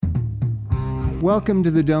Welcome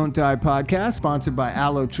to the Don't Die podcast, sponsored by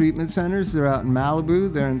Aloe Treatment Centers. They're out in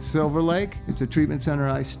Malibu. They're in Silver Lake. It's a treatment center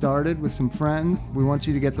I started with some friends. We want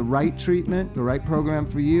you to get the right treatment, the right program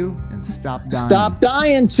for you, and stop dying. Stop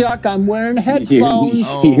dying, Chuck. I'm wearing headphones.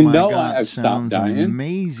 Oh my God, I've stopped dying.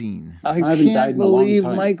 Amazing. I can't believe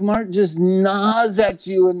Mike Martin just gnaws at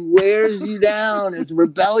you and wears you down. As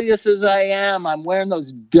rebellious as I am, I'm wearing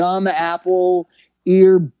those dumb Apple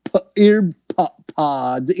earbuds.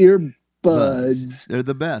 They're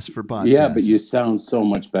the best for podcasts. Yeah, but you sound so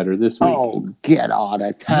much better this week. Oh, get out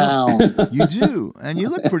of town. You do. And you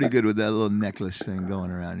look pretty good with that little necklace thing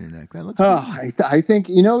going around your neck. That looks I think,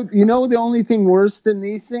 you know the only thing worse than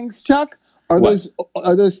these things, Chuck, are those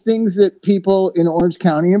things that people in Orange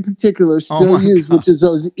County in particular still use, which is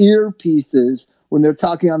those earpieces when they're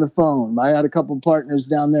talking on the phone. I had a couple partners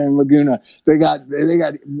down there in Laguna. They got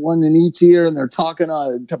one in each ear, and they're talking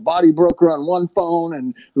to Body Broker on one phone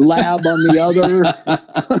and Lab on the other.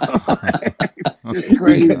 It's just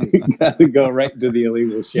crazy. You gotta go right to the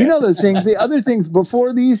illegal shit. You know those things. The other things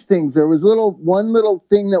before these things, there was one little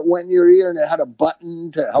thing that went in your ear, and it had a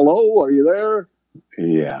button to "Hello, are you there?"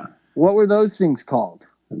 Yeah. What were those things called?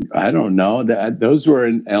 I don't know. Those were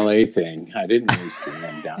an LA thing. I didn't really see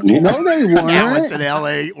them down here. No, they weren't. Now it's an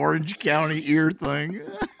LA Orange County ear thing.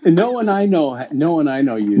 No one I know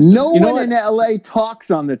used No them. one in LA talks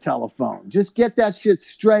on the telephone. Just get that shit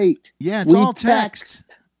straight. Yeah, it's all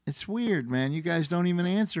text. It's weird, man. You guys don't even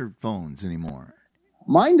answer phones anymore.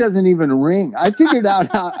 Mine doesn't even ring. I figured out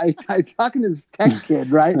how I was talking to this tech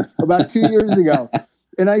kid, right, about 2 years ago.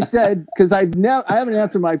 And I said, because I haven't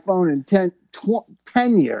answered my phone in 10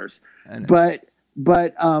 years, but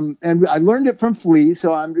and I learned it from Flea,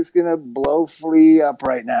 so I'm just gonna blow Flea up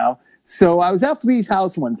right now. So I was at Flea's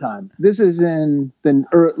house one time. This is in the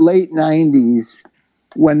late 90s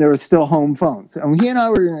when there were still home phones, and he and I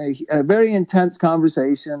were in a very intense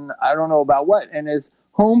conversation. I don't know about what, and his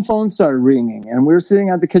home phone started ringing, and we were sitting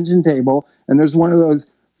at the kitchen table, and there's one of those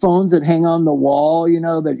phones that hang on the wall,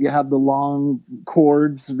 that you have the long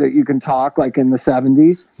cords that you can talk like in the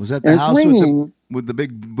 70s. Was that the house with the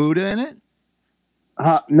big Buddha in it?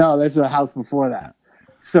 No, that's a house before that.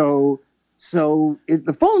 So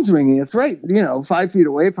the phone's ringing. It's right, 5 feet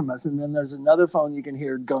away from us. And then there's another phone you can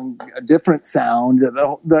hear going a different sound.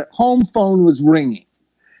 The home phone was ringing.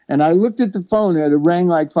 And I looked at the phone and it rang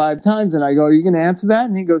like 5 times. And I go, "Are you going to answer that?"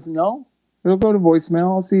 And he goes, "No, it'll go to voicemail.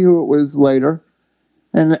 I'll see who it was later."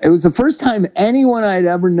 And it was the first time anyone I'd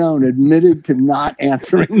ever known admitted to not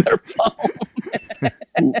answering their phone.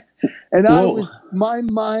 And my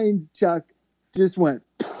mind, Chuck, just went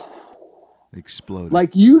exploded.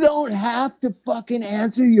 Like, you don't have to fucking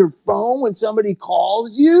answer your phone when somebody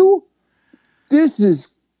calls you? This is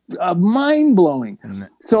mind-blowing.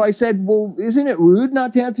 So I said, "Well, isn't it rude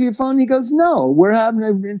not to answer your phone?" He goes, "No, we're having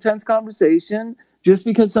an intense conversation. Just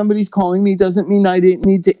because somebody's calling me doesn't mean I didn't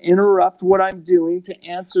need to interrupt what I'm doing to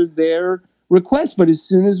answer their request. But as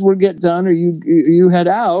soon as we get done or you head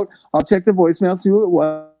out, I'll check the voicemail, see who it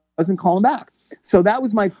was, and call them back." So that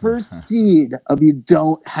was my first seed of you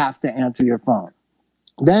don't have to answer your phone.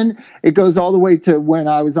 Then it goes all the way to when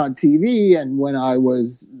I was on TV and when I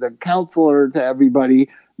was the counselor to everybody.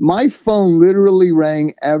 My phone literally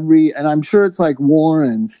rang and I'm sure it's like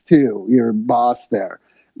Warren's too, your boss there.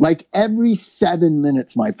 Like every 7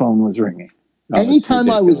 minutes, my phone was ringing. Anytime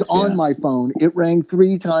I was on my phone, it rang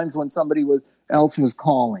 3 times when somebody else was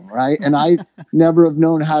calling, right? And I never have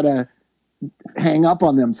known how to hang up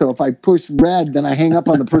on them. So if I push red, then I hang up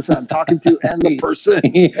on the person I'm talking to and the person.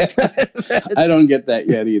 I don't get that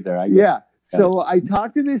yet either. So I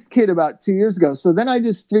talked to this kid about 2 years ago. So then I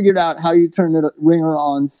just figured out how you turn the ringer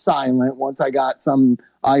on silent once I got some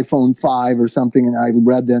iPhone 5 or something and I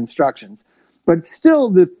read the instructions. But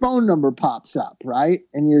still, the phone number pops up, right?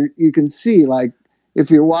 And you can see, like,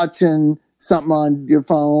 if you're watching something on your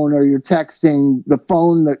phone or you're texting, the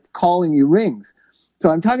phone that's calling you rings. So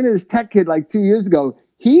I'm talking to this tech kid like 2 years ago.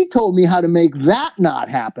 He told me how to make that not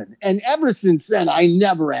happen. And ever since then, I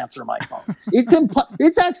never answer my phone.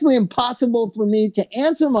 It's actually impossible for me to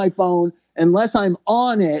answer my phone unless I'm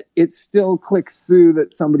on it. It still clicks through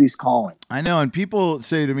that somebody's calling. I know. And people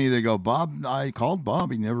say to me, they go, "Bob, I called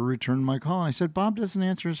Bob. He never returned my call." And I said, "Bob doesn't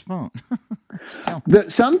answer his phone."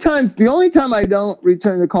 Sometimes the only time I don't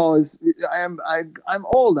return the call is I'm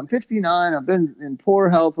old. I'm 59. I've been in poor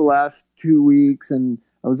health the last 2 weeks, and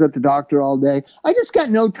I was at the doctor all day. I just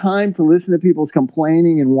got no time to listen to people's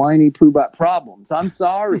complaining and whiny poo about problems. I'm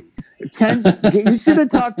sorry. You should have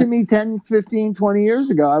talked to me 10, 15, 20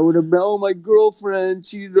 years ago. I would have been, oh, my girlfriend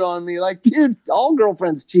cheated on me. Like, dude, all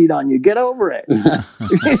girlfriends cheat on you. Get over it.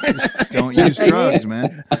 Don't use drugs,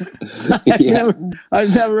 man.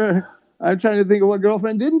 I'm trying to think of what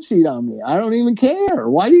girlfriend didn't cheat on me. I don't even care.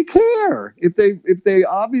 Why do you care? If they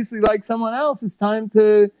obviously like someone else, it's time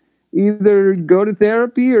to either go to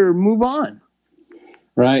therapy or move on.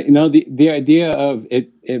 Right. You know, the idea of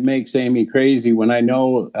it makes Amy crazy when I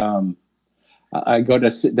know I go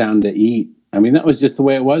to sit down to eat. I mean, that was just the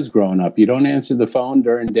way it was growing up. You don't answer the phone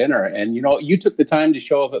during dinner. And, you know, you took the time to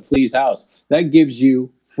show up at Flea's house. That gives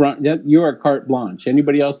you you're a carte blanche.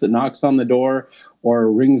 Anybody else that knocks on the door or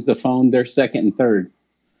rings the phone, they're second and third.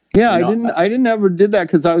 Yeah, I didn't ever did that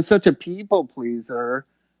because I was such a people pleaser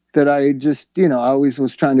that I just, I always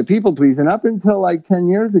was trying to people please. And up until like 10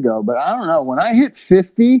 years ago, but I don't know, when I hit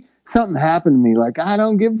 50, something happened to me. Like, I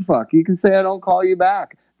don't give a fuck. You can say I don't call you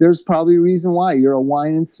back. There's probably a reason why. You're a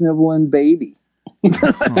whining, sniveling baby.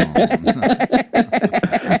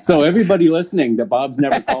 So everybody listening, that Bob's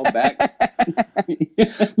never called back.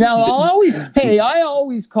 Now, I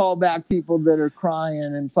always call back people that are crying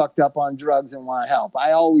and fucked up on drugs and want help.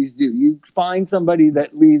 I always do. You find somebody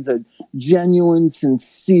that leaves a genuine,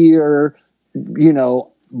 sincere,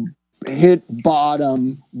 hit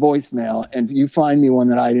bottom voicemail, and you find me one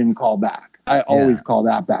that I didn't call back. I always call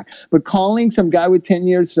that back. But calling some guy with 10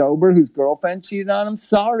 years sober whose girlfriend cheated on him,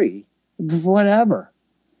 sorry. Whatever.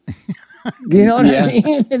 You know what I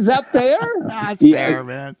mean? Is that fair? That's fair,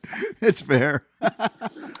 man. It's fair.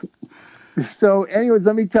 So anyways,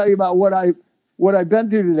 let me tell you about what I've been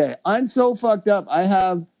through today. I'm so fucked up. I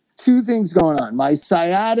have two things going on. My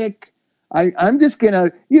sciatic, I'm just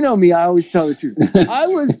gonna, me, I always tell the truth. I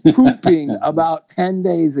was pooping about 10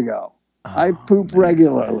 days ago. I poop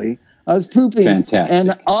regularly. I was pooping. Fantastic.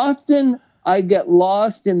 And often I get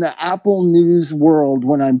lost in the Apple News world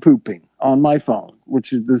when I'm pooping on my phone,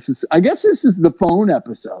 I guess this is the phone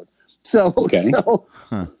episode. So,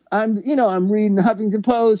 I'm reading Huffington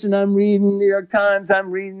Post and I'm reading New York Times.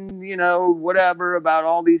 I'm reading, whatever about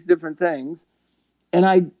all these different things. And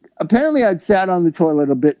I'd sat on the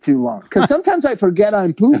toilet a bit too long because sometimes I forget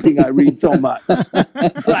I'm pooping. I read so much,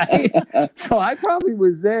 right? So I probably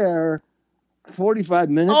was there 45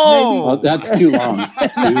 minutes. Oh, that's too long.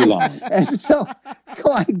 Too long. And so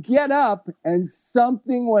I get up and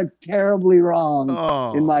something went terribly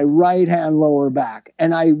wrong in my right hand lower back,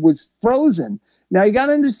 and I was frozen. Now you got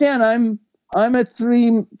to understand, I'm a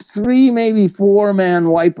three maybe 4-man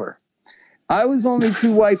wiper. I was only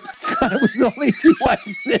 2 wipes.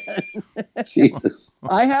 In. Jesus.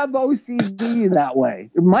 I have OCD that way.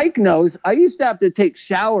 Mike knows. I used to have to take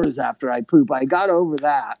showers after I poop. I got over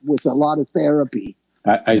that with a lot of therapy.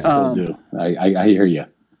 I still do. I hear you.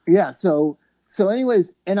 Yeah. So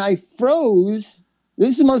anyways, and I froze.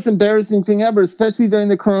 This is the most embarrassing thing ever, especially during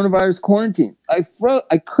the coronavirus quarantine.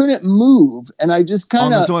 I couldn't move, and I just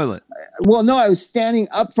kind of on the toilet. Well, no, I was standing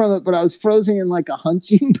up from it, but I was frozen in like a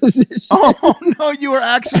hunching position. Oh no, you were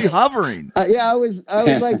actually hovering. Yeah, I was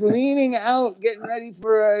like leaning out, getting ready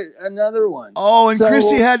for another one. Oh, and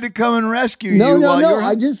Chrissy had to come and rescue you. No.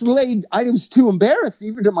 I just laid. I was too embarrassed,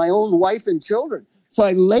 even to my own wife and children. So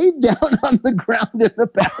I laid down on the ground in the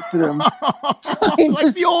bathroom,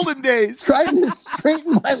 like the olden days, trying to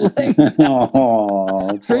straighten my legs,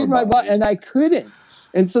 straighten my butt, and I couldn't.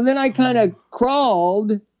 And so then I kind of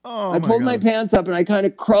crawled. I pulled my pants up and I kind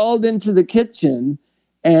of crawled into the kitchen.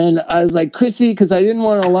 And I was like, Chrissy, because I didn't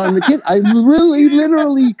want to alarm the kids. I really,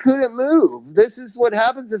 literally couldn't move. This is what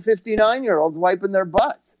happens to 59-year-olds wiping their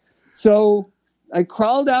butts. So I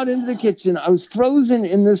crawled out into the kitchen. I was frozen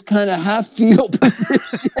in this kind of half fetal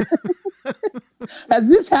position. Has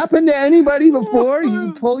this happened to anybody before?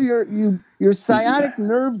 You pull your sciatic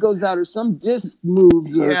nerve goes out or some disc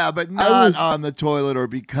moves. Yeah, but not on the toilet or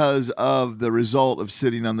because of the result of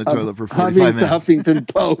sitting on the toilet for 45 minutes. Huffington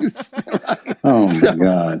Post. Right? Oh, my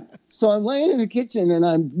God. So I'm laying in the kitchen and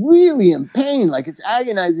I'm really in pain, like it's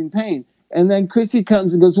agonizing pain. And then Chrissy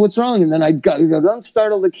comes and goes, "What's wrong?" And then I go, "Don't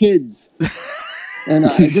startle the kids." And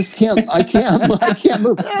I just can't. I can't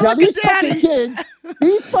move. Now these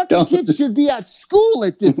fucking kids should be at school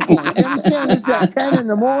at this point. You understand? This is at 10 in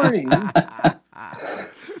the morning.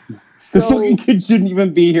 The fucking kids shouldn't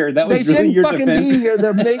even be here. That was really your defense. They shouldn't fucking be here.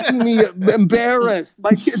 They're making me embarrassed.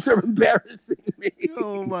 My kids are embarrassing me.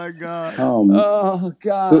 Oh my God. Oh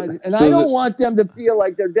God. I don't want them to feel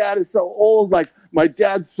like their dad is so old. Like, My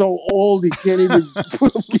dad's so old he can't even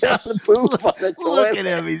get out the poop on the toilet. Look at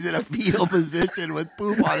him. He's in a fetal position with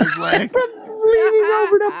poop on his leg. Leaning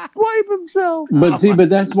over to wipe himself. But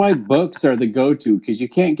that's why books are the go-to, because you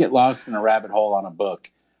can't get lost in a rabbit hole on a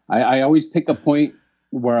book. I always pick a point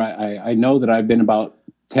where I know that I've been about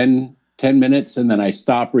 10 minutes, and then I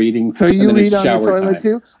stop reading. So you read on the toilet time.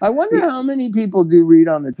 too? I wonder how many people do read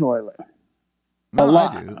on the toilet. No, a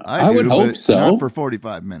lot. I do. I would hope so. Not for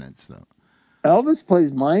 45 minutes, though. Elvis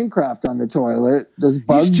plays Minecraft on the toilet. Does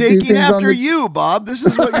Bugs He's do taking things on after the... you, Bob. This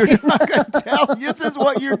is what you're not going to tell. This is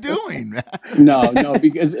what you're doing, man. No,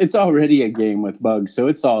 because it's already a game with Bugs. So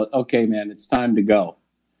it's all, okay, man, it's time to go.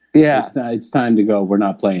 Yeah. It's time to go. We're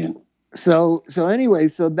not playing. So anyway,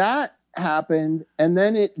 so that happened. And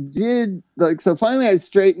then it did, so finally I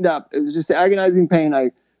straightened up. It was just agonizing pain.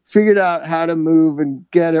 I figured out how to move and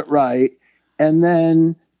get it right.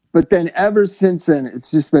 But then ever since then,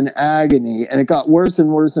 it's just been agony, and it got worse and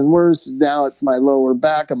worse and worse. Now it's my lower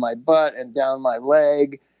back and my butt and down my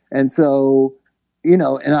leg. And so,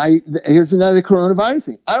 here's another coronavirus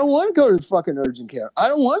thing. I don't want to go to the fucking urgent care. I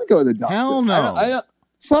don't want to go to the doctor. Hell no.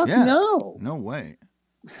 No. No way.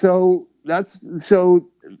 So that's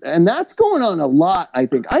going on a lot, I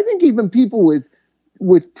think. I think even people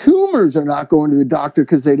with tumors are not going to the doctor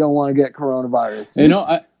because they don't want to get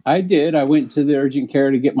coronavirus. I did. I went to the urgent care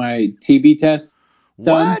to get my TB test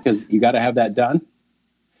done, because you got to have that done.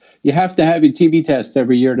 You have to have your TB test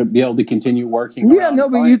every year to be able to continue working. Yeah, no,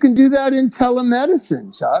 but you can do that in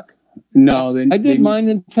telemedicine, Chuck. No, I did mine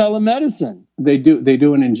in telemedicine. They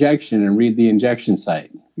do an injection and read the injection site.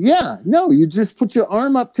 Yeah, no, you just put your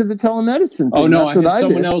arm up to the telemedicine thing. Oh no,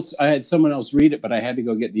 That's I had someone else read it, but I had to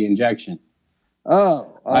go get the injection.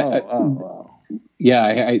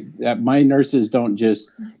 Yeah, my nurses don't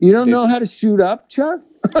just. You don't know how to shoot up, Chuck?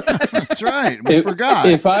 That's right. We forgot.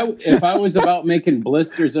 If I was about making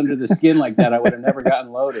blisters under the skin like that, I would have never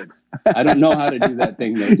gotten loaded. I don't know how to do that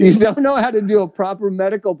thing. You don't know how to do a proper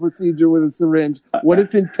medical procedure with a syringe, what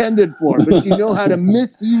it's intended for, but you know how to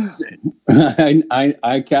misuse it.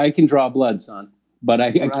 I can draw blood, son, but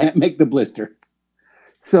I can't make the blister.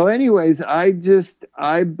 So, anyways, I've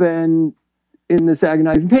been in this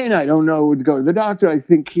agonizing pain. I don't know to go to the doctor. I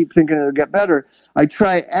keep thinking it'll get better. I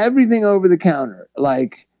try everything over the counter,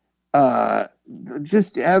 like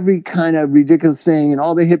just every kind of ridiculous thing and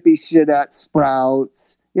all the hippie shit at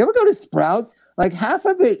Sprouts. You ever go to Sprouts? Like half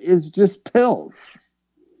of it is just pills.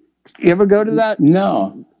 You ever go to that?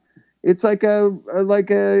 No. It's like a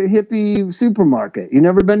hippie supermarket. You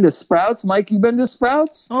never been to Sprouts? Mike, you been to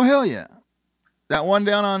Sprouts? Oh, hell yeah. That one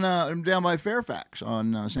down by Fairfax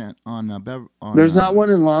There's not one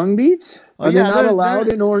in Long Beach? Are they not allowed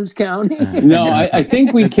in Orange County? No, I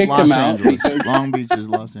think we kicked them out because Long Beach is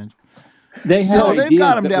Los Angeles. They've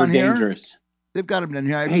got them down here. Dangerous. They've got them down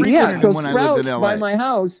here. So Sprouts by my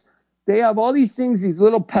house, they have all these things, these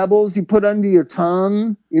little pebbles you put under your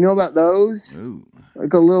tongue. You know about those? Ooh.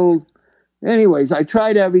 Like a little. Anyways, I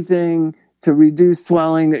tried everything to reduce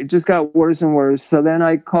swelling. It just got worse and worse. So then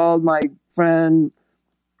I called my friend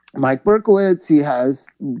Mike Berkowitz. He has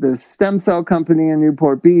the stem cell company in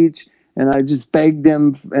Newport Beach, and I just begged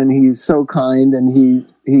him, and he's so kind, and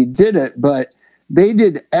he did it. But they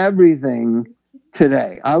did everything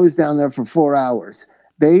today. I was down there for 4 hours.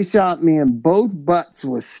 They shot me in both butts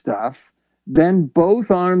with stuff, then both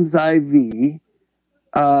arms IV.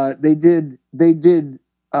 They did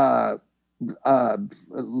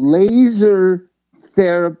laser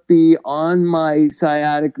therapy on my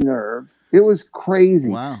sciatic nerve. It was crazy.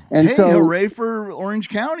 Wow. And hey, hooray for Orange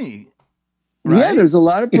County. Right? Yeah, there's a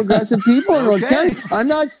lot of progressive people in Orange County. I'm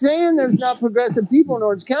not saying there's not progressive people in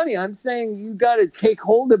Orange County. I'm saying you got to take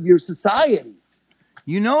hold of your society.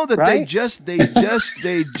 You know that right? they just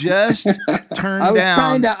turned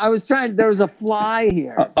down. I was trying. There was a fly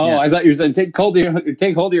here. I thought you were saying take hold of your county.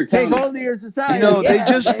 Take hold of your society. You know,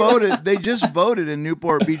 they just voted in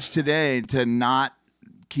Newport Beach today to not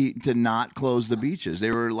close the beaches. They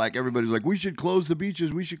were like, everybody's like, we should close the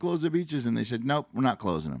beaches. We should close the beaches, and they said, nope, we're not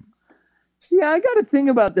closing them. Yeah, I got to think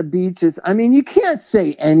about the beaches. I mean, you can't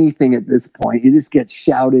say anything at this point. You just get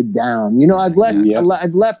shouted down. You know, I've left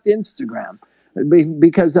Instagram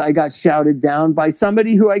because I got shouted down by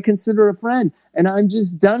somebody who I consider a friend, and I'm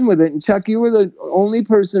just done with it. And Chuck, you were the only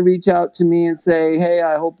person to reach out to me and say, hey,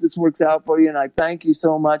 I hope this works out for you, and I thank you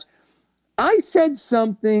so much. I said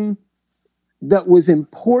something that was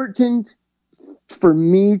important for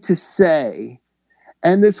me to say,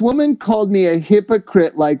 and this woman called me a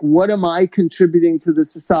hypocrite, like, what am I contributing to the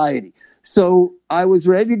society? So I was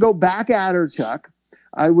ready to go back at her, Chuck.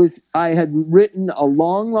 I had written a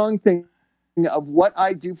long thing of what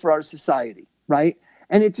I do for our society, right?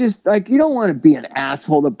 And it just like, you don't want to be an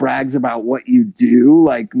asshole that brags about what you do,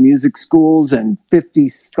 like music schools and 50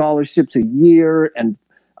 scholarships a year. And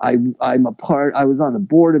I was on the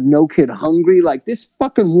board of No Kid Hungry. Like, this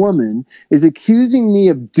fucking woman is accusing me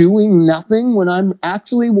of doing nothing when I'm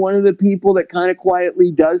actually one of the people that kind of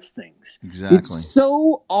quietly does things. Exactly. It's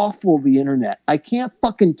so awful, the internet. I can't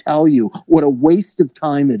fucking tell you what a waste of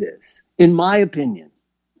time it is, in my opinion.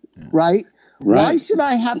 Yeah. Right? Right. Why should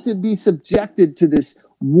I have to be subjected to this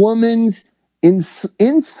woman's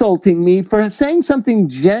insulting me for saying something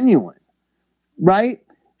genuine? Right?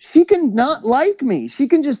 She can not like me. She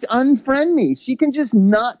can just unfriend me. She can just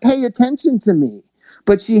not pay attention to me.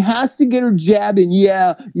 But she has to get her jab in.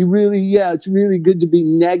 It's really good to be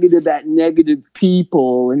negative at negative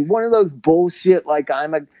people. And one of those bullshit, like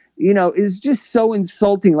is just so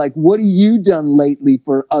insulting. Like, what have you done lately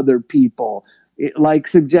for other people? Like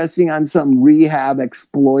suggesting I'm some rehab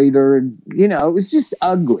exploiter. It was just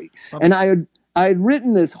ugly. And I had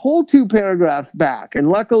written this whole 2 paragraphs back, and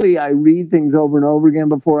luckily I read things over and over again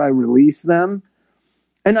before I release them.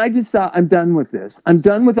 And I just thought, I'm done with this. I'm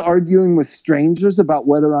done with arguing with strangers about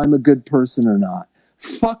whether I'm a good person or not.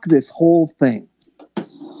 Fuck this whole thing.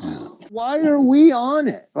 Why are we on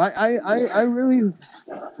it? I really...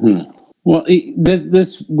 Well,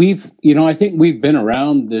 I think we've been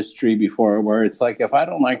around this tree before, where it's like, if I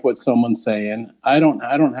don't like what someone's saying, I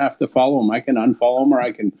don't have to follow them. I can unfollow them, or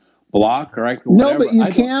I can block, or I can whatever. No,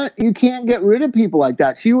 but you can't get rid of people like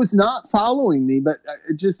that. She was not following me, but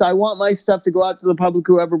I want my stuff to go out to the public,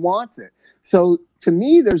 whoever wants it. So to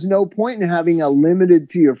me, there's no point in having a limited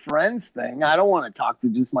to your friends thing. I don't want to talk to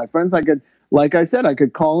just my friends. Like I said, I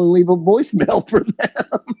could call and leave a voicemail for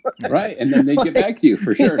them. Right, and then they get back to you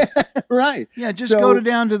for sure. Yeah, right. Yeah, just go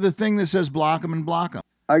down to the thing that says block them and block them.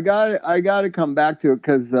 I got to come back to it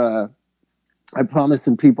because I promised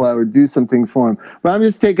some people I would do some things for them. But I'm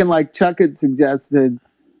just taking, like Chuck had suggested,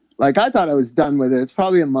 like I thought I was done with it. It's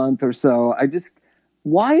probably a month or so.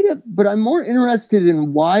 But I'm more interested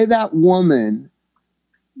in why that woman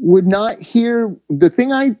would not hear. The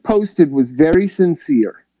thing I posted was very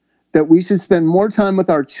sincere, that we should spend more time with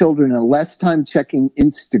our children and less time checking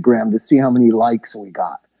Instagram to see how many likes we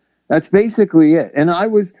got. That's basically it. And I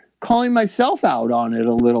was calling myself out on it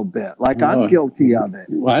a little bit. Like, I'm guilty of it.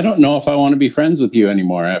 Well, I don't know if I want to be friends with you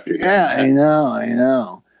anymore after. Yeah, I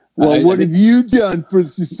know. Well, what have you done for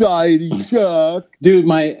society, Chuck? Dude,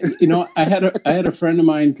 I had a friend of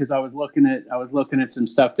mine, because I was looking at some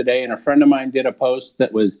stuff today, and a friend of mine did a post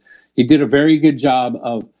he did a very good job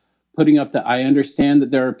of putting up that I understand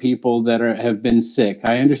that there are people that have been sick.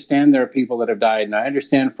 I understand there are people that have died, and I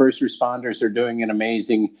understand first responders are doing an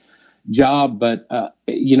amazing job, but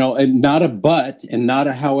and not a but and not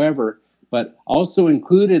a however, but also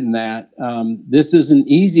included in that, this isn't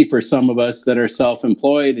easy for some of us that are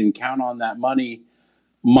self-employed and count on that money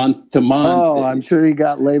month to month. Oh, I'm sure he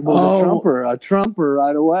got labeled a trumper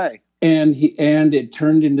right away. And it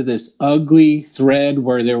turned into this ugly thread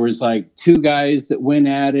where there was like 2 guys that went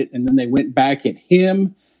at it, and then they went back at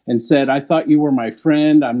him and said, I thought you were my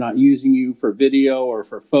friend. I'm not using you for video or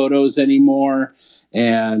for photos anymore.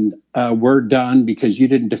 And we're done because you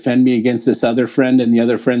didn't defend me against this other friend. And the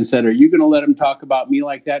other friend said, are you going to let him talk about me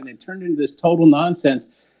like that? And it turned into this total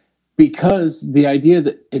nonsense, because the idea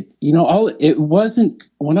that it wasn't,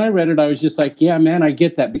 when I read it, I was just like, yeah, man, I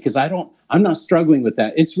get that, because I'm not struggling with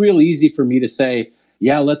that. It's real easy for me to say,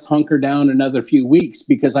 yeah, let's hunker down another few weeks,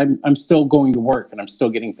 because I'm still going to work and I'm still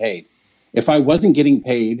getting paid. If I wasn't getting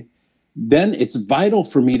paid, then it's vital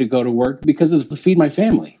for me to go to work because it's to feed my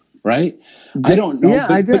family, right? I don't know. Yeah,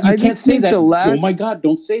 but you I can't say that. Oh my God,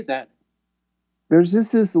 don't say that. There's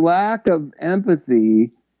just this lack of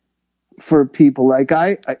empathy for people. Like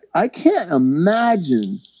I can't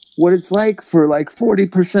imagine what it's like for like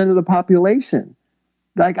 40% of the population.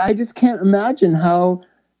 Like, I just can't imagine how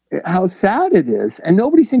sad it is. And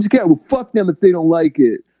nobody seems to care. Well, fuck them if they don't like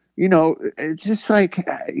it. It's just like,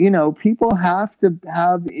 people have to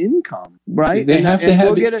have income, right? They have to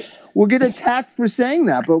have we'll get attacked for saying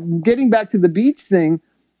that. But getting back to the beach thing,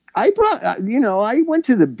 I went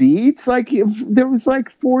to the beach. Like, there was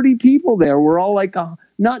like 40 people there. We're all like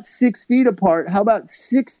not 6 feet apart. How about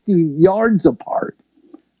 60 yards apart?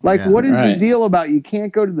 Like, what is the deal about you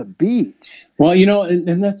can't go to the beach? Well,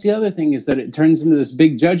 and that's the other thing, is that it turns into this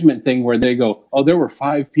big judgment thing where they go, oh, there were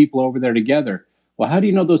 5 people over there together. Well, how do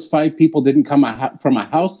you know those 5 people didn't come from a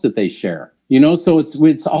house that they share? So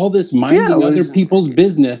it's all this minding other people's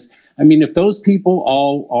business. I mean, if those people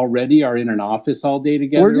all already are in an office all day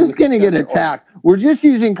together, we're just going to get attacked. We're just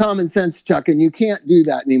using common sense, Chuck, and you can't do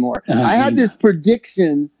that anymore. I had this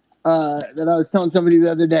prediction that I was telling somebody the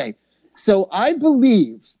other day. So I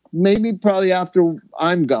believe maybe probably after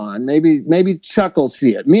I'm gone, maybe Chuck will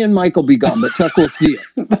see it. Me and Mike will be gone, but Chuck will see it.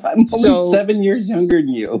 I'm only 7 years younger than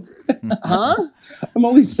you. Huh? I'm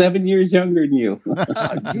only 7 years younger than you.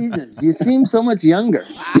 Oh, Jesus, you seem so much younger.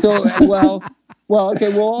 So, well, okay,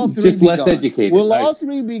 we'll all three Just be less gone. educated. We'll all Nice.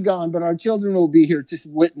 three be gone, but our children will be here to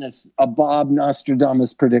witness a Bob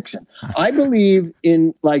Nostradamus prediction. I believe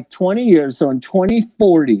in like 20 years, so in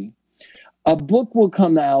 2040, a book will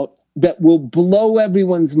come out that will blow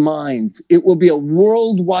everyone's minds. It will be a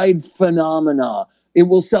worldwide phenomena. It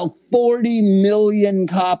will sell 40 million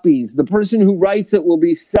copies. The person who writes it will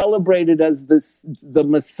be celebrated as the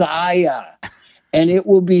Messiah. And it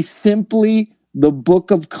will be simply the Book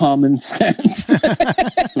of Common Sense.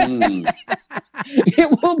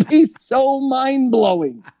 It will be so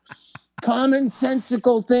mind-blowing.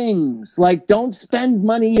 Commonsensical things like don't spend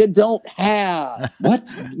money you don't have. What?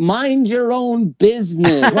 Mind your own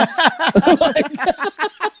business.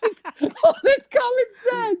 All this common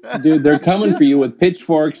sense. Dude, they're coming for you with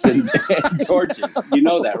pitchforks and torches. You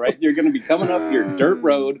know that, right? You're going to be coming up your dirt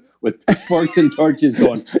road with pitchforks and torches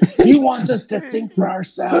going, he wants us to think for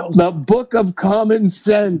ourselves. The Book of Common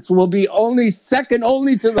Sense will be second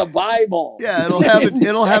only to the Bible. Yeah,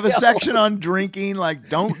 it'll have a section on drinking, like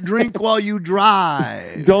don't drink while you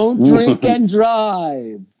drive. Don't drink and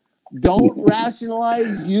drive. Don't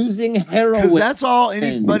rationalize using heroin. Because that's all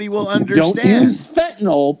anybody will understand. Don't use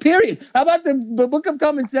fentanyl, period. How about the Book of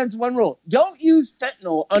Common Sense, one rule? Don't use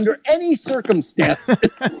fentanyl under any circumstances.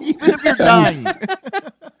 Even if you're dying.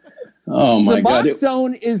 Oh my God.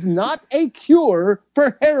 Suboxone is not a cure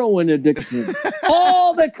for heroin addiction.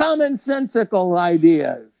 All the commonsensical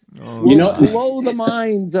ideas will blow the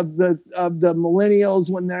minds of the millennials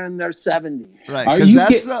when they're in their 70s. Right,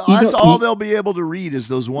 because that's all they'll be able to read is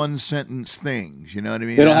those one sentence things. You know what I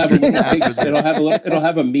mean? It'll have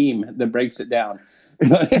a meme that breaks it down.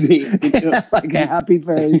 Like a happy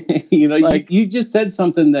face. You just said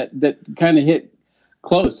something that kind of hit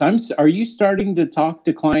close. Are you starting to talk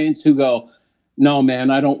to clients who go, no, man,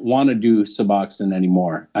 I don't want to do Suboxone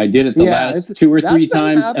anymore. I did it the last 2 or 3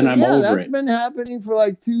 times and I'm over it. That's been happening for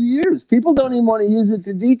like 2 years. People don't even want to use it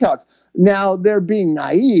to detox. Now they're being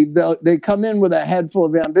naive. They come in with a head full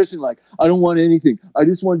of ambition, like, I don't want anything. I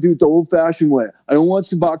just want to do it the old fashioned way. I don't want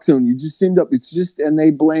Suboxone. You just end up, and they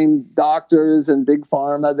blame doctors and big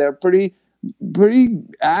pharma. They're pretty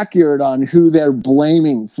accurate on who they're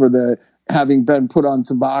blaming for having been put on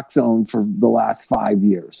Suboxone for the last 5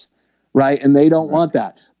 years. Right. And they don't want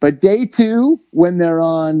that. But day 2, when they're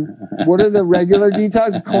on, what are the regular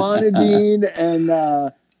detox? Clonidine and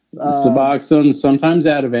Suboxone, sometimes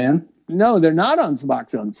Ativan. No, they're not on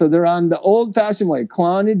Suboxone. So they're on the old fashioned way.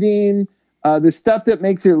 Clonidine, the stuff that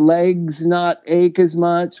makes your legs not ache as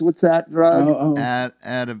much. What's that drug? They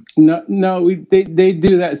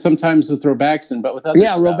do that sometimes with Robaxin, but with other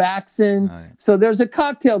stuff. Robaxin. Right. So there's a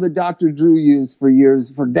cocktail that Dr. Drew used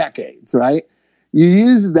for decades, right? You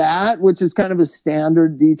use that, which is kind of a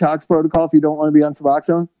standard detox protocol if you don't want to be on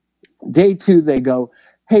Suboxone. Day 2, they go,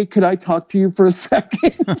 hey, could I talk to you for a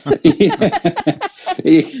second?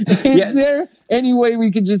 Is there any way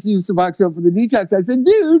we could just use Suboxone for the detox? I said,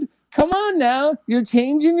 dude, come on now. You're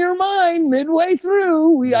changing your mind midway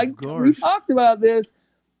through. We talked about this.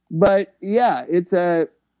 But yeah, it's an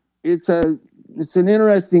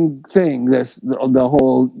interesting thing. There's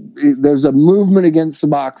a movement against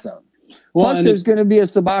Suboxone. Plus, there's going to be a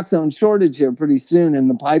Suboxone shortage here pretty soon in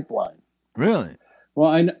the pipeline. Really?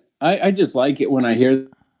 Well, I just like it when I hear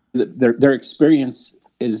that their experience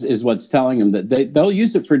is what's telling them that they'll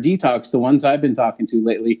use it for detox, the ones I've been talking to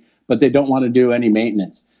lately, but they don't want to do any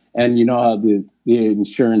maintenance. And you know how the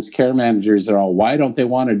insurance care managers are all, why don't they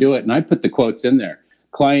want to do it? And I put the quotes in there.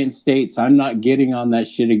 Client states, I'm not getting on that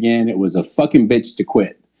shit again. It was a fucking bitch to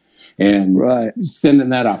quit. And sending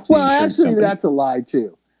that off to the insurance company. That's a lie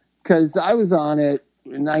too. Because I was on it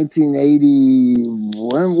in 1980.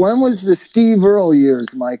 When was the Steve Earle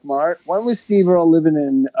years, Mike Mart? When was Steve Earle living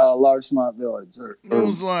in Larchmont Village? It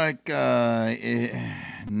was like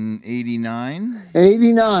 89.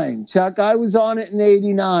 89. Chuck, I was on it in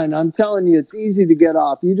 89. I'm telling you, it's easy to get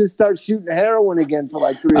off. You just start shooting heroin again for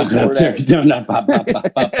like 3 or 4 days.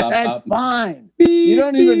 That's fine. You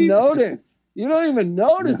don't even notice. You don't even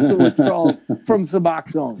notice the withdrawals from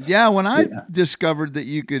Suboxone. Yeah, when I discovered that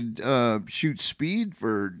you could shoot speed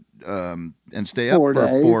for and stay up for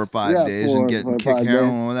 4 or 5 days and kick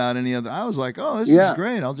heroin without any other, I was like, oh, this is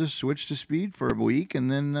great. I'll just switch to speed for a week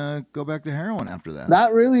and then go back to heroin after that.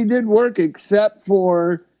 That really did work, except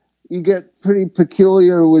for you get pretty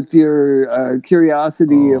peculiar with your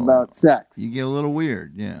curiosity about sex. You get a little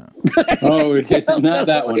weird, yeah. Oh, not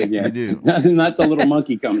that one again. You do. Not the little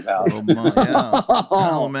monkey comes out.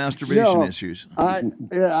 Little masturbation issues.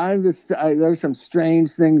 There's some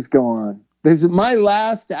strange things going on. This is my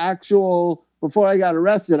last actual, before I got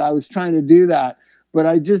arrested, I was trying to do that, but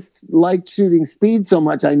I just liked shooting speed so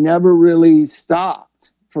much, I never really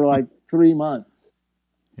stopped for like 3 months.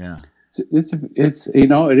 Yeah. It's a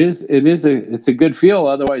good feel.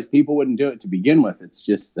 Otherwise, people wouldn't do it to begin with. It's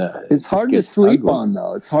just it's hard to sleep on,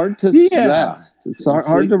 though. It's hard to rest. It's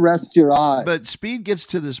hard to rest your eyes. But speed gets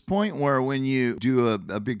to this point where when you do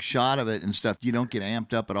a big shot of it and stuff, you don't get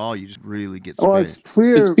amped up at all. You just really get. Oh, it's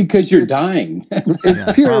clear. It's because you're dying.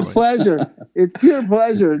 It's pure pleasure. It's pure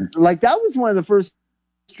pleasure. Like that was one of the first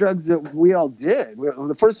drugs that we all did.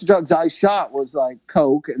 The first drugs I shot was like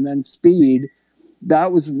coke and then speed.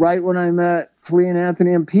 That was right when I met Flea and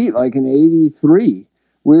Anthony and Pete, like in '83.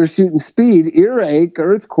 We were shooting speed, Earache,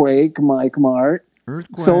 Earthquake, Mike Mart,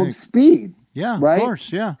 sold speed. Yeah, right? Of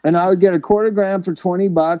course, yeah. And I would get a quarter gram for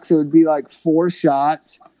 $20. It would be like 4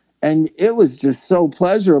 shots. And it was just so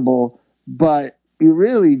pleasurable. But you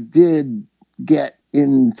really did get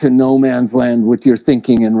into no man's land with your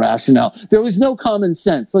thinking and rationale. There was no common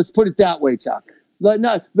sense. Let's put it that way, Chuck.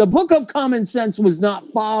 The book of common sense was not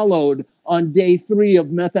followed on day 3 of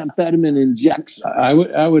methamphetamine injection. I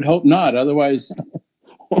would hope not. Otherwise.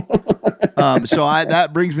 That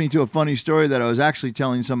brings me to a funny story that I was actually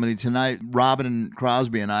telling somebody tonight. Robin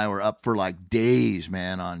Crosby and I were up for like days,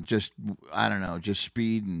 man, on just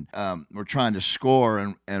speed, and we're trying to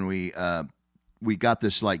score, and we got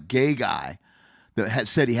this like gay guy that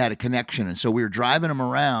said he had a connection, and so we were driving him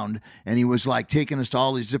around, and he was like taking us to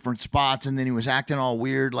all these different spots, and then he was acting all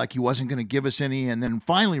weird like he wasn't going to give us any, and then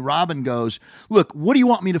finally Robin goes, "Look, what do you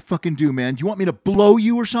want me to fucking do, man? Do you want me to blow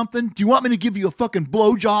you or something? Do you want me to give you a fucking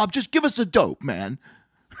blow job? Just give us a dope, man."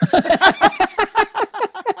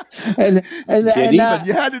 and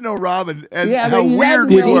you had to know Robin and how weird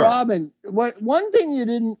we were. Robin, one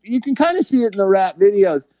thing you can kind of see it in the rap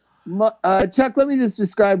videos. Chuck, let me just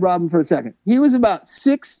describe Robin for a second. He was about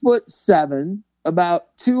 6'7",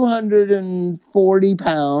 about 240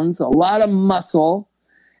 pounds, a lot of muscle,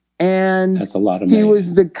 and that's a lot of. He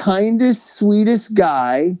was the kindest, sweetest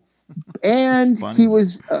guy, and he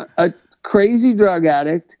was a crazy drug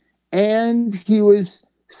addict, and he was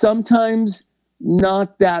sometimes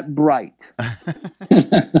not that bright.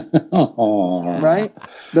 Right?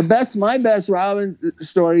 My best Robin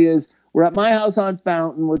story is, we're at my house on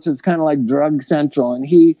Fountain, which is kind of like drug central. And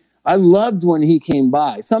I loved when he came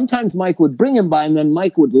by. Sometimes Mike would bring him by and then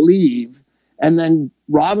Mike would leave. And then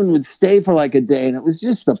Robin would stay for like a day. And it was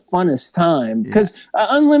just the funnest time because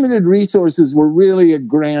unlimited resources were really a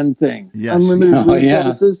grand thing. Yes. Unlimited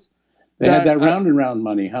resources. Yeah. They had that round and round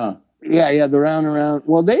money, huh? Yeah. The round and round.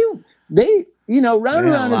 Well, they Round and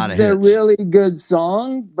Round is their really good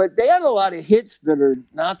song, but they had a lot of hits that are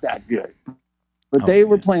not that good. But they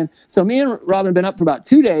were playing. So me and Robin have been up for about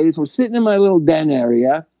 2 days. We're sitting in my little den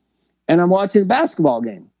area, and I'm watching a basketball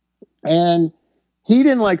game. And he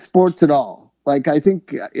didn't like sports at all. Like, I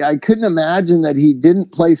think I couldn't imagine that he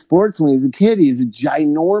didn't play sports when he was a kid. He's a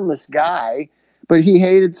ginormous guy, but he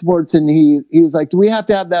hated sports. And he was like, "Do we have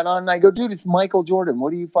to have that on?" And I go, "Dude, it's Michael Jordan.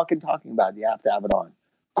 What are you fucking talking about? You have to have it on."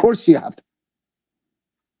 Of course you have to.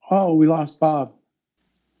 Oh, we lost Bob.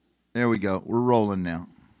 There we go. We're rolling now.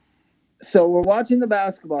 So we're watching the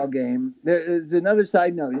basketball game. There's another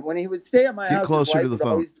side note. When he would stay at my house, get closer to the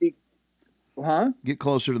phone. Get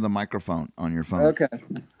closer to the microphone on your phone. Okay,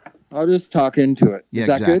 I'll just talk into it. Yeah, Is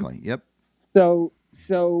that exactly. Good? Yep.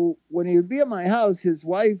 So when he would be at my house, his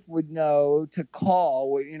wife would know to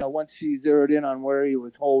call. Once she zeroed in on where he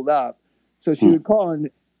was holed up, so she would call,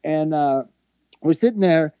 and we're sitting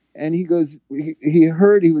there. And he goes, he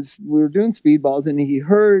heard we were doing speedballs, and he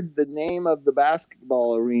heard the name of the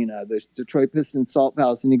basketball arena, the Detroit Pistons Salt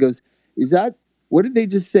House. And he goes, what did they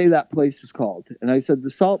just say that place is called? And I said, the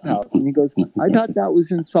Salt House. And he goes, I thought that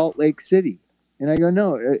was in Salt Lake City. And I go,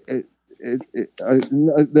 no,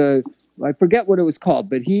 I forget what it was called,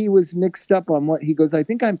 but he was mixed up on what he goes, I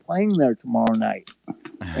think I'm playing there tomorrow night.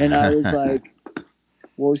 And I was like,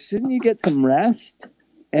 well, shouldn't you get some rest?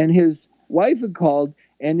 And his wife had called.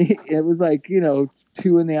 And it was like, 2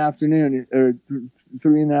 in the afternoon or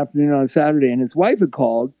 3 in the afternoon on Saturday. And his wife had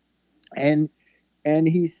called and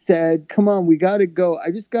he said, come on, we got to go.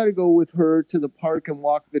 I just got to go with her to the park and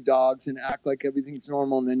walk the dogs and act like everything's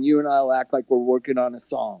normal. And then you and I'll act like we're working on a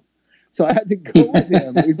song. So I had to go with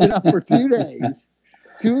him. We've been up for 2 days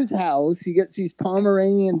to his house. He gets these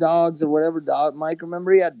Pomeranian dogs or whatever dog. Mike,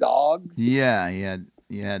 remember he had dogs? Yeah, he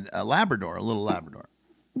You had a Labrador, a little Labrador.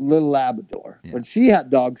 Little Labrador. Yeah. But she had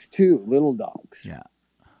dogs too, little dogs. Yeah.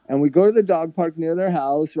 And we go to the dog park near their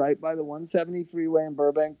house, right by the 170 freeway and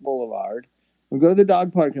Burbank Boulevard. We go to the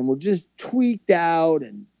dog park and we're just tweaked out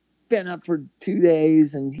and been up for 2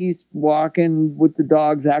 days. And he's walking with the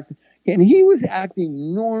dogs, acting, and he was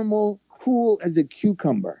acting normal, cool as a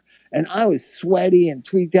cucumber. And I was sweaty and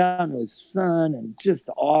tweaked out, and it was sun and just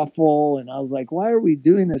awful. And I was like, why are we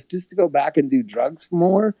doing this? Just to go back and do drugs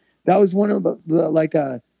more? That was one of the like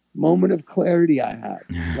a moment of clarity I had.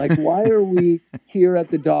 Like, why are we here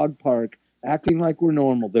at the dog park acting like we're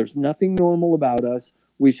normal? There's nothing normal about us.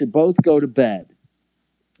 We should both go to bed.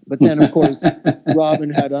 But then, of course, Robin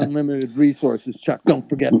had unlimited resources. Chuck, don't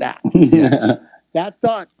forget that. Yeah. That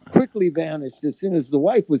thought quickly vanished as soon as the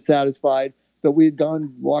wife was satisfied that we had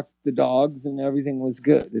gone walked the dogs and everything was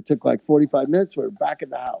good. It took like 45 minutes. We were back at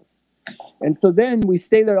the house. And so then we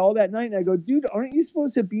stay there all that night. And I go, dude, aren't you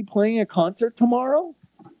supposed to be playing a concert tomorrow?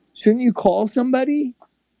 Shouldn't you call somebody?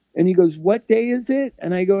 And he goes, what day is it?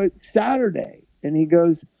 And I go, it's Saturday. And he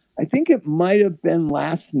goes, I think it might have been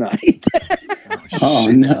last night. Oh,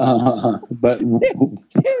 no. But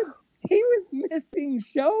Dude, he was missing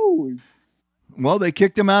shows. Well, they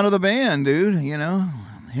kicked him out of the band, dude. You know,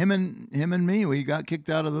 him and me, we got kicked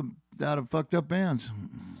out of fucked up bands.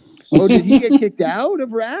 Oh, did he get kicked out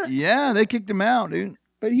of Rat? Yeah, they kicked him out, dude.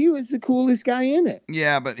 But he was the coolest guy in it.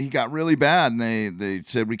 Yeah, but he got really bad, and they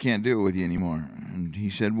said we can't do it with you anymore. And he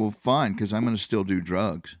said, well, fine, because I'm going to still do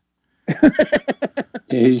drugs.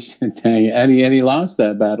 he should tell you. And he lost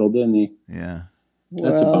that battle, didn't he? Yeah.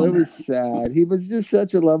 That's a Well, it bummer. was sad. He was just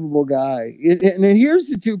such a lovable guy. And then here's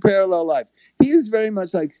the two parallel lives. He was very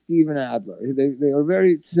much like Steven Adler. They were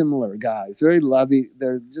very similar guys, very lovely.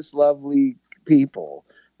 They're just lovely people,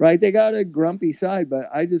 right? They got a grumpy side, but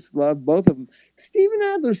I just love both of them. Steven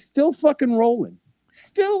Adler's still fucking rolling,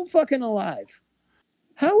 still fucking alive.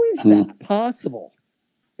 How is that possible?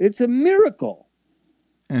 It's a miracle.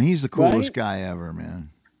 And he's the coolest Right? guy ever,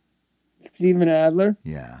 man. Steven Adler,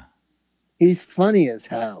 Yeah. he's funny as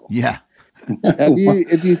hell. Yeah.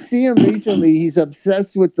 If you see him recently, he's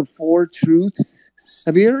obsessed with the Four Truths.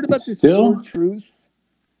 Have you heard about the Still? Four Truths?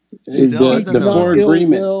 Is Still, the not four Ill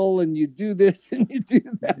agreements. will, and you do this and you do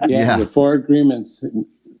that. Yeah, Yeah. the four agreements.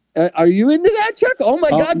 Are you into that, Chuck? Oh my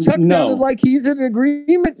God, Chuck no. sounded like he's an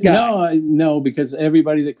agreement guy. No, because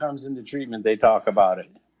everybody that comes into treatment, they talk about it.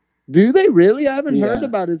 Do they really? I haven't heard Yeah.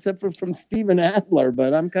 about it except for from Steven Adler,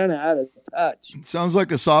 but I'm kind of out of touch. Sounds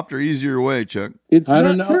like a softer, easier way, Chuck. It's I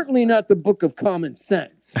don't not, know. certainly not the Book of Common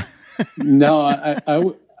Sense. No,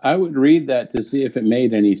 I would read that to see if it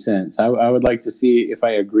made any sense. I would like to see if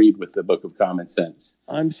I agreed with the Book of Common Sense.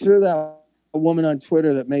 I'm sure that a woman on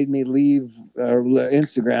Twitter that made me leave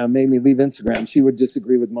Instagram, she would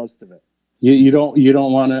disagree with most of it. You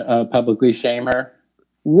don't want to publicly shame her.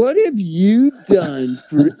 What have you done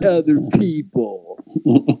for other people?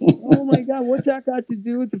 Oh my God, what's that got to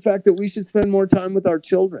do with the fact that we should spend more time with our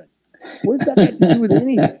children? What's that got to do with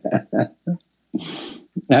anything?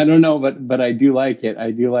 I don't know, but I do like it.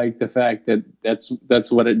 I do like the fact that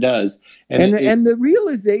that's what it does. And it- the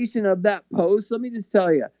realization of that post, let me just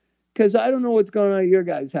tell you, because I don't know what's going on at your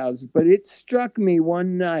guys' house, but it struck me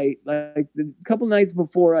one night, like the couple nights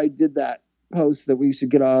before I did that post that we should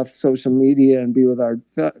get off social media and be with our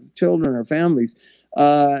children or families.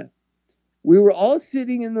 We were all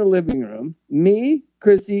sitting in the living room, me,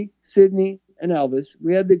 Chrissy, Sydney, and Elvis.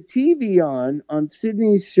 We had the TV on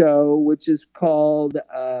Sydney's show, which is called,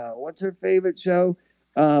 what's her favorite show?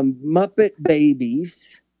 Muppet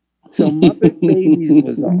Babies. So Muppet Babies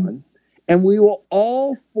was on. And we were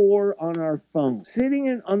all four on our phones,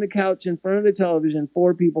 sitting on the couch in front of the television,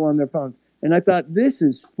 four people on their phones. And I thought, this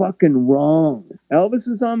is fucking wrong. Elvis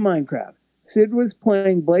was on Minecraft. Sid was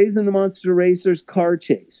playing Blaze and the Monster Racers car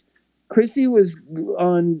chase. Chrissy was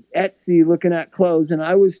on Etsy looking at clothes, and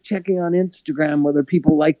I was checking on Instagram whether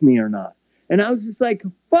people like me or not. And I was just like,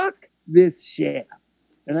 fuck this shit.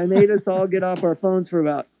 And I made us all get off our phones for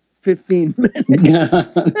about 15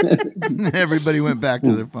 minutes. Everybody went back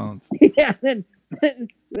to their phones. Yeah, then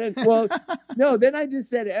I just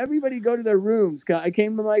said, everybody go to their rooms. I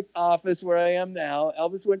came to my office where I am now.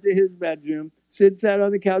 Elvis went to his bedroom. Sid sat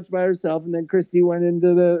on the couch by herself, and then Christy went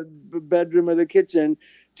into the bedroom or the kitchen,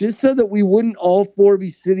 just so that we wouldn't all four be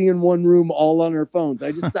sitting in one room all on our phones.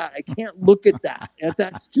 I just thought, I can't look at that.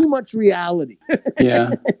 That's too much reality.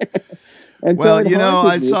 yeah. And so Well, it you know,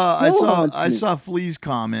 haunted me. It still haunts I me. saw Flea's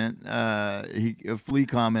comment. Flea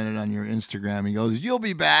commented on your Instagram. He goes, "You'll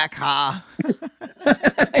be back, huh?"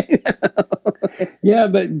 Yeah,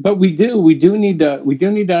 but we do need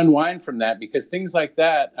to unwind from that, because things like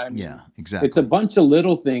that, I mean, Yeah, exactly. it's a bunch of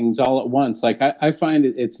little things all at once. Like I find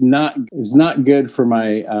it's not good for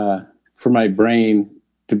my brain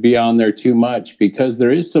to be on there too much, because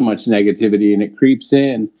there is so much negativity and it creeps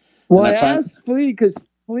in. Well, I asked Flea, because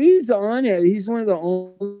Flea's on it. He's one of the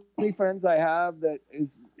only friends I have that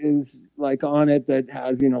is like on it, that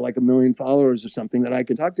has, like 1 million followers or something that I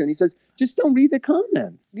can talk to. And he says, just don't read the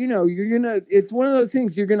comments. It's one of those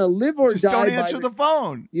things, you're gonna live or Just die. Don't answer the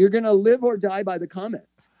phone. You're gonna live or die by the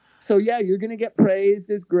comments. So yeah, you're gonna get praised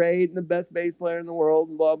as great and the best bass player in the world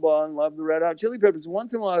and blah blah, and love the Red Hot Chili Peppers.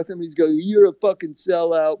 Once in a while, somebody's going, "You're a fucking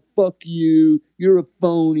sellout. Fuck you. You're a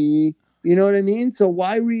phony." You know what I mean? So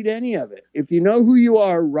why read any of it? If you know who you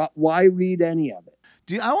are, why read any of it?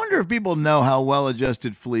 I wonder if people know how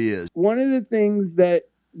well-adjusted Flea is. One of the things that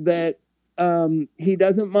he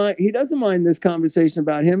doesn't mind this conversation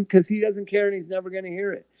about him, because he doesn't care and he's never going to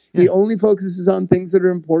hear it. Yeah. He only focuses on things that are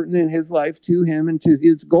important in his life, to him and to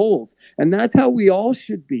his goals. And that's how we all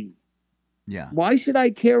should be. Yeah. Why should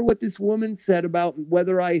I care what this woman said about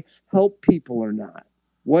whether I help people or not?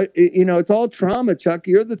 It's all trauma, Chuck.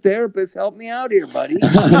 You're the therapist. Help me out here, buddy.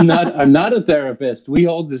 I'm not a therapist. We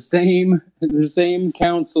hold the same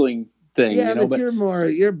counseling thing. Yeah, but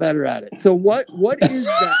you're better at it. So what is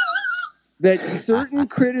that? That certain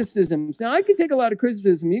criticisms. Now, I can take a lot of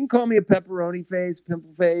criticism. You can call me a pepperoni face,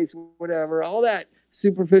 pimple face, whatever, all that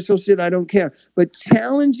superficial shit. I don't care. But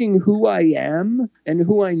challenging who I am and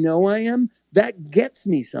who I know I am, that gets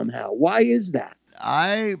me somehow. Why is that?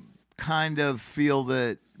 I kind of feel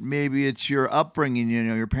that maybe it's your upbringing.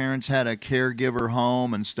 Your parents had a caregiver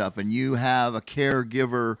home and stuff, and you have a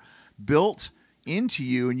caregiver built into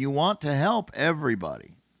you, and you want to help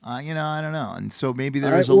everybody. I don't know. And so maybe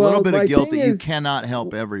there is a little bit of guilt that you cannot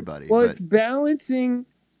help everybody. Well, it's balancing,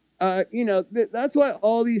 that's why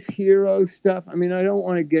all these hero stuff, I mean, I don't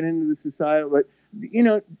want to get into the societal, but,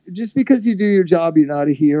 just because you do your job, you're not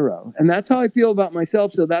a hero. And that's how I feel about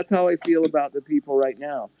myself. So that's how I feel about the people right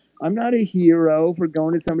now. I'm not a hero for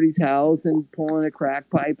going to somebody's house and pulling a crack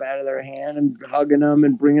pipe out of their hand and hugging them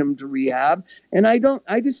and bringing them to rehab. And I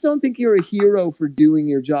just don't think you're a hero for doing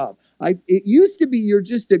your job. It used to be you're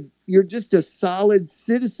just a solid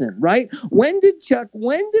citizen, right? When did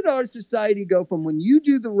our society go from when you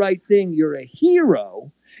do the right thing, you're a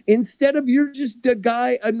hero, instead of you're just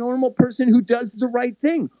a normal person who does the right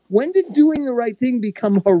thing? When did doing the right thing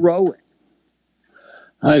become heroic?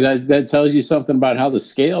 That tells you something about how the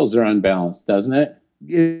scales are unbalanced, doesn't it?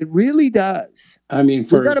 It really does. I mean,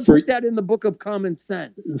 you got to put that in the book of common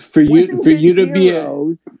sense.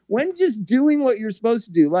 When just doing what you're supposed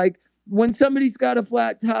to do, like when somebody's got a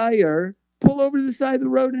flat tire, pull over to the side of the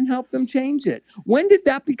road and help them change it. When did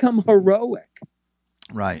that become heroic?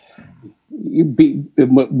 Right.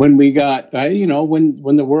 When we got,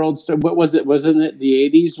 when the world started, what was it? Wasn't it the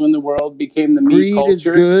 80s when the world became the meat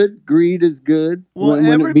culture? Greed is good. Well,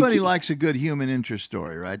 everybody likes a good human interest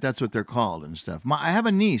story, right? That's what they're called and stuff. I have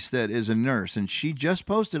a niece that is a nurse, and she just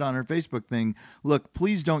posted on her Facebook thing, look,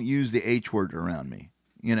 please don't use the H word around me.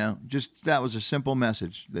 That was a simple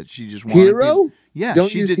message that she just wanted. Hero? Yeah.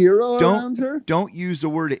 Don't use hero around her? Don't use the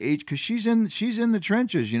word H, because she's in the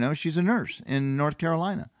trenches, she's a nurse in North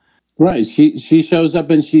Carolina. Right. She shows up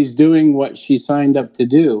and she's doing what she signed up to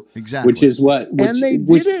do. Exactly. Which is what. And they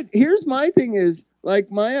did it. Here's my thing is, like,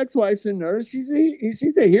 my ex-wife's a nurse. She's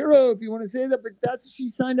a hero, if you want to say that, but she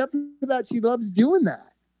signed up for that. She loves doing that.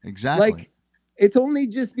 Exactly. Like, it's only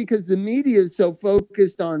just because the media is so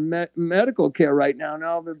focused on medical care right now.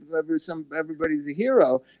 Now everybody's a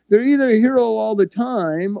hero. They're either a hero all the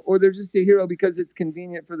time, or they're just a hero because it's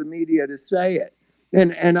convenient for the media to say it.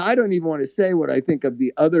 And I don't even want to say what I think of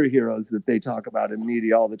the other heroes that they talk about in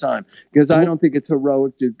media all the time, because I don't think it's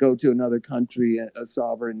heroic to go to another country, a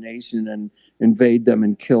sovereign nation, and invade them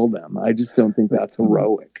and kill them. I just don't think that's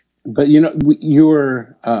heroic. But you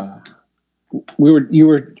were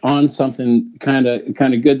on something kind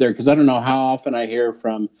of good there, because I don't know how often I hear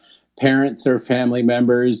from parents or family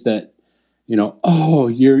members that, you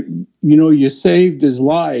saved his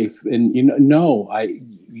life, and no, I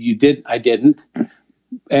didn't.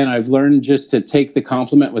 And I've learned just to take the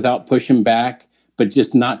compliment without pushing back, but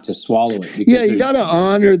just not to swallow it. Yeah, you got to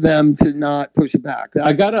honor them to not push it back.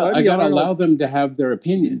 I gotta allow them to have their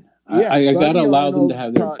opinion. Yeah, I gotta allow them to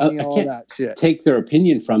have their. I can't take their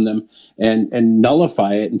opinion from them and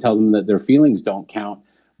nullify it and tell them that their feelings don't count.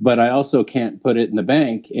 But I also can't put it in the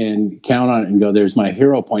bank and count on it and go, "There's my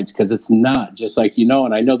hero points," because it's not. Just like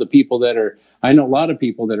and I know a lot of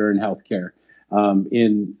people that are in healthcare.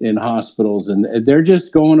 in hospitals, and they're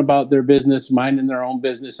just going about their business, minding their own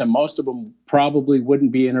business, and most of them probably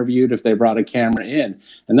wouldn't be interviewed if they brought a camera in.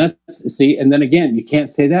 And and then again, you can't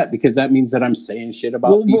say that, because that means that I'm saying shit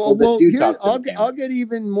about people that do talk to the camera. I'll get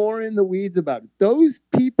even more in the weeds about it. Those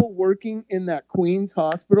people working in that Queens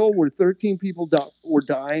hospital where 13 people were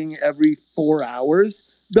dying every 4 hours,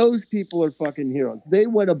 those people are fucking heroes. They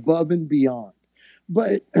went above and beyond.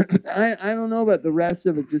 But I don't know about the rest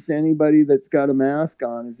of it. Just anybody that's got a mask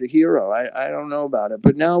on is a hero. I don't know about it.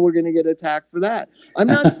 But now we're going to get attacked for that. I'm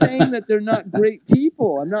not saying that they're not great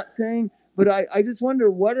people. I'm not saying, but I just wonder,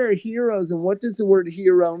 what are heroes and what does the word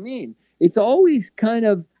hero mean? It's always kind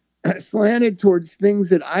of slanted towards things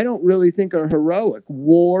that I don't really think are heroic.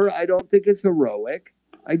 War, I don't think is heroic.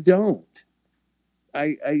 I don't.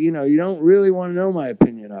 I you don't really want to know my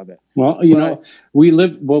opinion of it. Well, we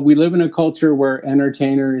live in a culture where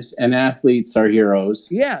entertainers and athletes are heroes.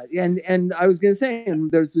 Yeah, and I was going to say, and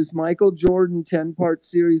there's this Michael Jordan 10-part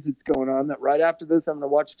series that's going on that right after this I'm going to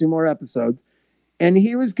watch 2 more episodes, and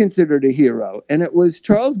he was considered a hero. And it was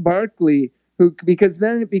Charles Barkley who, because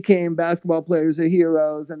then it became basketball players are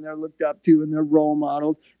heroes and they're looked up to and they're role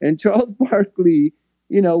models. And Charles Barkley,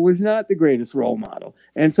 was not the greatest role model.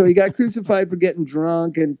 And so he got crucified for getting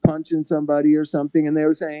drunk and punching somebody or something. And they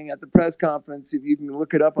were saying at the press conference, if you can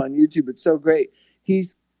look it up on YouTube, it's so great.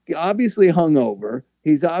 He's obviously hungover.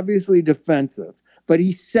 He's obviously defensive, but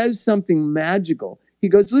he says something magical. He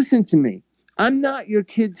goes, listen to me. I'm not your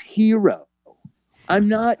kid's hero. I'm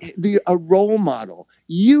not a role model.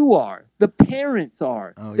 You are. The parents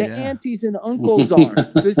are. The aunties and uncles are.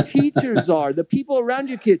 The teachers are. The people around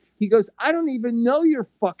your kid. He goes, I don't even know your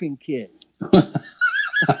fucking kid.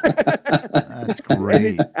 That's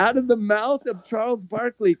great. And out of the mouth of Charles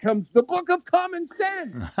Barkley comes the Book of Common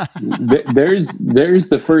Sense. There's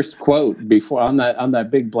the first quote before on that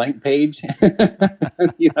big blank page.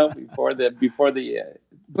 Before the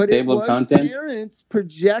but table of contents. Parents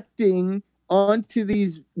projecting onto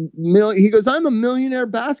these he goes, I'm a millionaire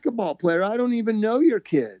basketball player. I don't even know your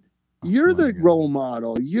kid. You're the role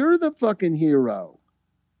model. You're the fucking hero.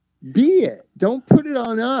 Be it. Don't put it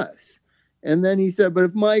on us. And then he said, but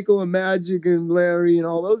if Michael and Magic and Larry and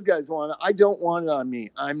all those guys want it, I don't want it on me.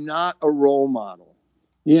 I'm not a role model.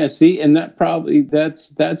 Yeah, see, and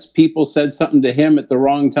that's people said something to him at the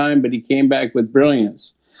wrong time, but he came back with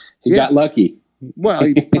brilliance. He got lucky. Well,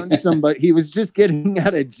 he punched somebody. He was just getting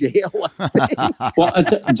out of jail. Well,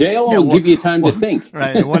 jail will give you time to think.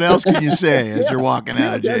 Right. And what else can you say as you're walking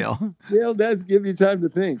out of jail? Jail does give you time to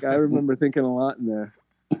think. I remember thinking a lot in there.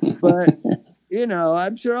 But,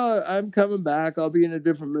 I'm sure I'm coming back. I'll be in a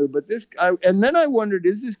different mood. But and then I wondered,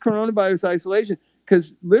 is this coronavirus isolation?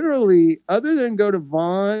 Because literally, other than go to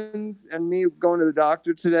Vaughn's and me going to the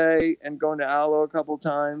doctor today and going to Aloe a couple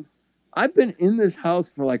times, I've been in this house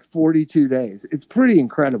for like 42 days. It's pretty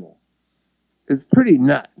incredible. It's pretty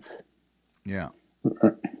nuts. Yeah.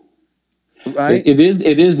 Right? It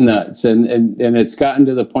is nuts. And it's gotten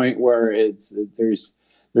to the point where there's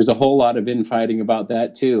a whole lot of infighting about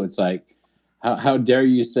that too. It's like, how dare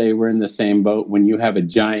you say we're in the same boat when you have a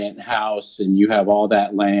giant house and you have all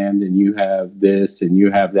that land and you have this and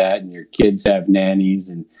you have that and your kids have nannies,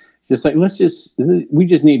 and it's just like, we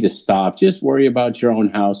just need to stop. Just worry about your own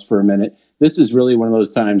house for a minute. This is really one of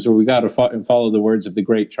those times where we got to follow the words of the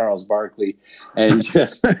great Charles Barkley and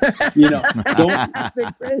just,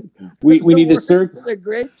 we need to circle. The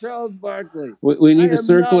great Charles Barkley. We need to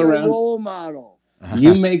circle around. A role model.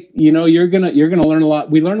 You're gonna learn a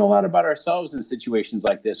lot. We learn a lot about ourselves in situations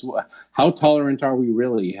like this. How tolerant are we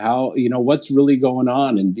really? How, what's really going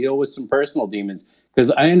on, and deal with some personal demons.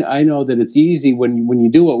 Because I know that it's easy when you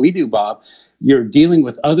do what we do, Bob. You're dealing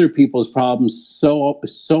with other people's problems so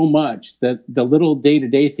much that the little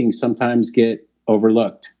day-to-day things sometimes get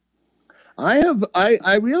overlooked.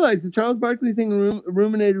 I realized the Charles Barkley thing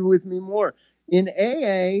ruminated with me more in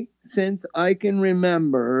AA since I can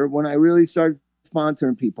remember. When I really started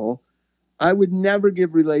sponsoring people, I would never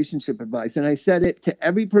give relationship advice. And I said it to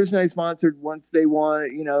every person I sponsored once they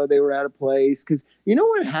wanted, they were at a place. Because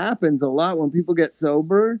what happens a lot when people get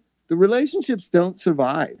sober? The relationships don't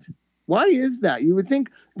survive. Why is that? You would think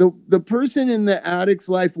the person in the addict's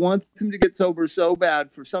life wants them to get sober so bad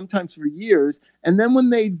sometimes for years. And then when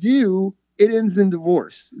they do, it ends in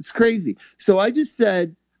divorce. It's crazy. So I just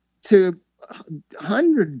said to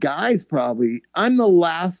 100 guys, probably, I'm the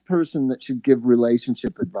last person that should give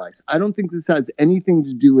relationship advice. I don't think this has anything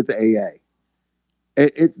to do with AA.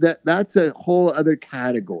 That's a whole other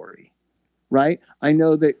category, right? I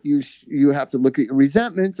know that you have to look at your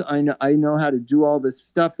resentments. I know how to do all this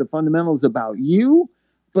stuff, the fundamentals about you,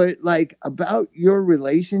 But like about your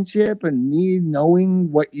relationship and me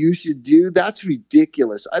knowing what you should do, that's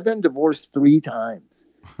ridiculous. I've been divorced 3 times.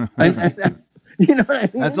 You know what I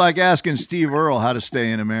mean? That's like asking Steve Earle how to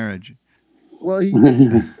stay in a marriage. Well,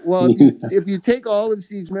 if you take all of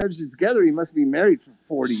Steve's marriages together, he must be married for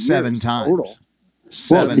 40 7 years times. total.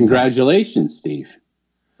 Well, congratulations, Steve.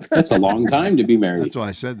 That's a long time to be married. That's why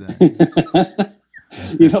I said that.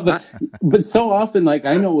 You know, but so often, like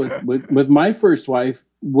I know with my first wife,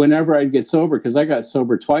 whenever I'd get sober, because I got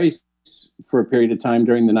sober twice for a period of time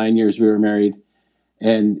during the 9 years we were married,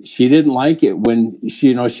 and she didn't like it when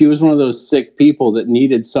she was one of those sick people that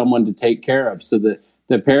needed someone to take care of. So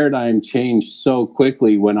the paradigm changed so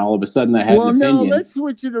quickly when all of a sudden I had an opinion. Well, no, let's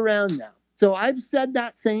switch it around now. So I've said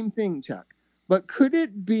that same thing, Chuck. But could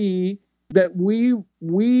it be that we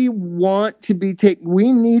want to be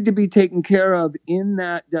we need to be taken care of in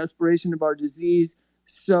that desperation of our disease?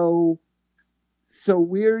 So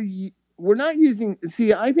we're not using.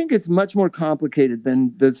 See, I think it's much more complicated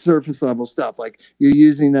than the surface level stuff. Like you're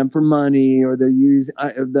using them for money or they're using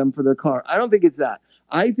them for their car. I don't think it's that.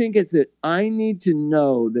 I think it's that I need to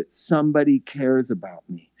know that somebody cares about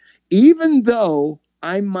me, even though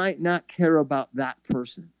I might not care about that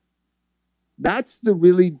person. That's the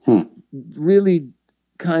really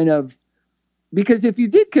kind of, because if you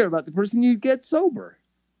did care about the person, you'd get sober,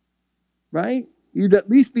 right? You'd at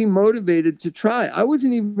least be motivated to try. I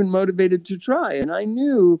wasn't even motivated to try. And I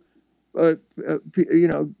knew,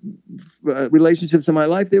 relationships in my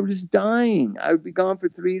life, they were just dying. I would be gone for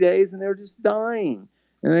 3 days and they were just dying.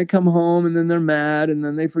 And they come home and then they're mad and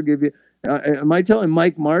then they forgive you. Am I telling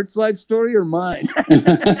Mike Mart's life story or mine?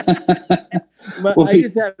 I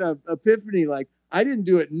just had an epiphany. Like I didn't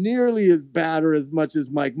do it nearly as bad or as much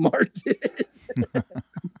as Mike Mart did.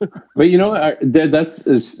 But you know,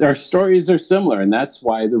 our stories are similar, and that's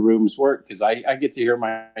why the rooms work. Because I get to hear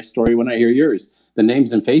my story when I hear yours. The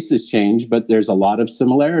names and faces change, but there's a lot of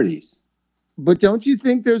similarities. But don't you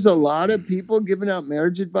think there's a lot of people giving out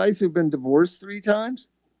marriage advice who've been divorced 3 times?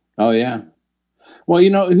 Oh yeah. Well, you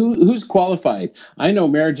know, who's qualified? I know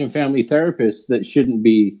marriage and family therapists that shouldn't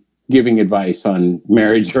be giving advice on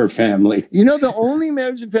marriage or family. You know, the only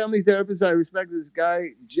marriage and family therapist I respect is this guy,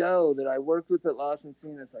 Joe, that I worked with at Los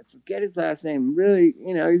Encinas. I forget his last name. Really,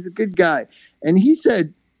 he's a good guy. And he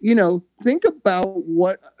said, think about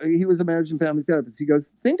what he was a marriage and family therapist. He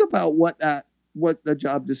goes, think about what the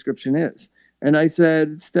job description is. And I said,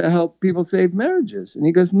 it's to help people save marriages. And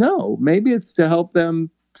he goes, no, maybe it's to help them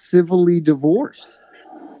civilly divorce.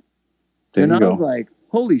 And I was like,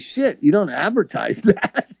 holy shit, you don't advertise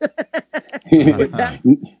that.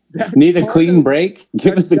 that's Need a clean break?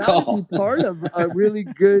 Give us a call. Be part of a really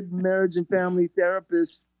good marriage and family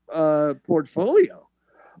therapist portfolio.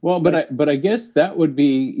 Well, but I guess that would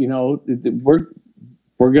be,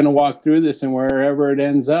 we're going to walk through this, and wherever it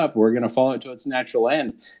ends up, we're going to follow it to its natural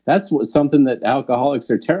end. That's something that alcoholics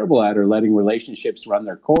are terrible at, are letting relationships run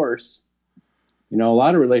their course. A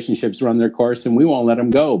lot of relationships run their course and we won't let them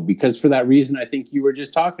go because for that reason, I think you were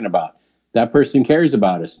just talking about. That person cares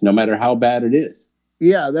about us no matter how bad it is.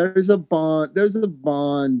 Yeah, there's a bond. There's a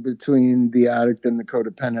bond between the addict and the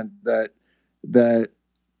codependent that's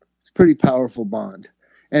a pretty powerful bond.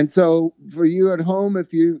 And so for you at home,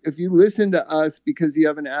 if you listen to us because you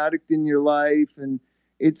have an addict in your life, and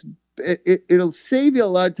it'll save you a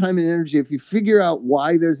lot of time and energy if you figure out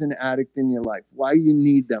why there's an addict in your life, why you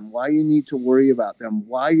need them, why you need to worry about them,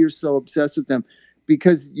 why you're so obsessed with them,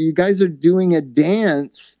 because you guys are doing a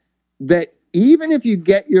dance that even if you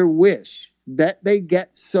get your wish that they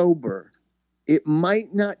get sober, it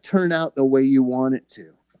might not turn out the way you want it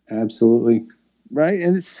to. Absolutely. Right.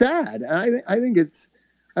 And it's sad. I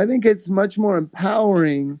think it's much more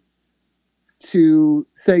empowering to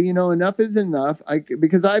say, enough is enough.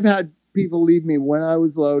 Because I've had people leave me when I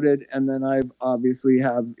was loaded, and then I've obviously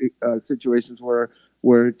have situations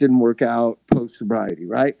where it didn't work out post sobriety,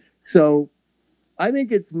 right? So I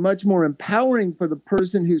think it's much more empowering for the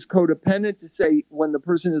person who's codependent to say, when the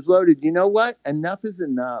person is loaded, you know what? Enough is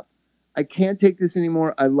enough. I can't take this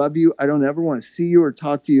anymore. I love you. I don't ever want to see you or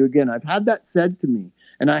talk to you again. I've had that said to me,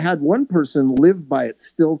 and I had one person live by it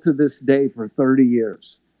still to this day for 30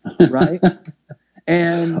 years. Right.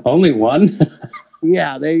 And only one.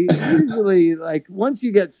 Yeah, they usually, like, once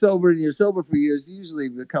you get sober and you're sober for years, you usually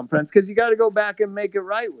become friends because you got to go back and make it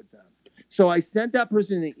right with them. So I sent that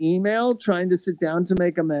person an email trying to sit down to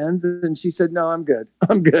make amends, and she said, no, I'm good.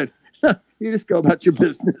 You just go about your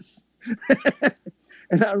business.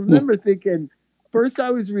 And I remember thinking, first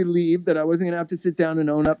I was relieved that I wasn't going to have to sit down and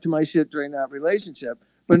own up to my shit during that relationship.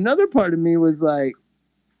 But another part of me was like,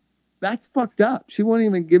 that's fucked up. She won't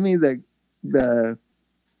even give me the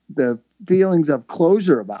the feelings of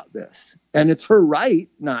closure about this, and it's her right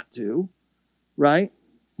not to, right?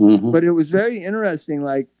 Mhm. But it was very interesting.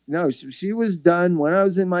 Like, no, she was done when I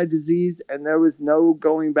was in my disease, and there was no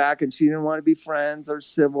going back, and she didn't want to be friends or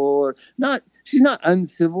civil or not. She's not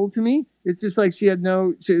uncivil to me. It's just like she had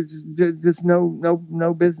just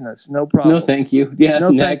no business, no problem. No, thank you. Yeah, No,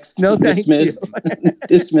 next. no, thank Dismissed.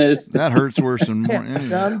 Dismissed. That hurts worse than more. Yeah,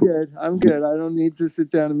 no, I'm good. I'm good. I don't need to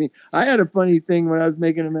sit down and meet. I had a funny thing when I was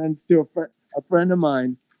making amends to a friend of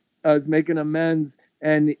mine. I was making amends,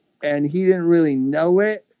 and he didn't really know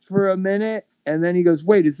it for a minute, and then he goes,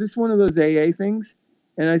 "Wait, is this one of those AA things?"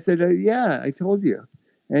 And I said, "Yeah, I told you."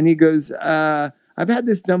 And he goes, "I've had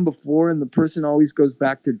this done before, and the person always goes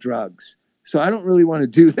back to drugs, so I don't really want to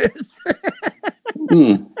do this."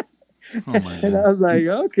 Hmm. Oh my And I God. was like,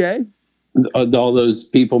 "Okay." All those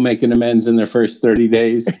people making amends in their first 30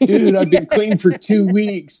 days. Dude, I've been clean for 2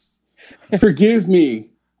 weeks. Forgive me.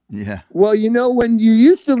 Yeah. Well, when you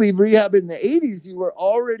used to leave rehab in the 80s, you were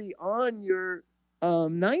already on your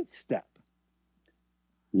ninth step.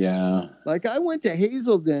 Yeah. Like, I went to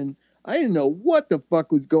Hazelden. I didn't know what the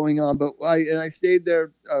fuck was going on, but I stayed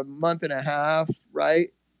there a month and a half,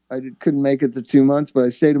 right? Couldn't make it the 2 months, but I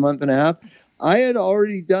stayed a month and a half. I had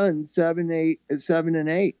already done 7 and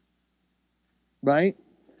 8, right?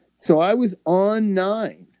 So I was on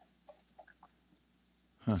 9.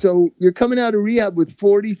 Huh. So you're coming out of rehab with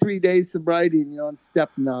 43 days sobriety, and you're on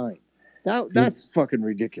step 9. That's fucking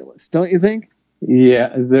ridiculous, don't you think?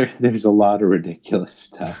 Yeah, there's a lot of ridiculous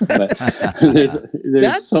stuff. But there's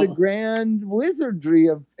That's so the grand wizardry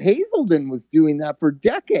of Hazelden was doing that for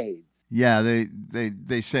decades. Yeah,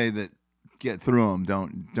 they say that get through them,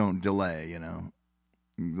 don't delay,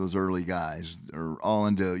 Those early guys are all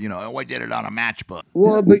into, oh, I did it on a matchbook.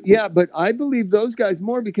 Well, but I believe those guys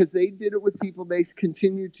more because they did it with people they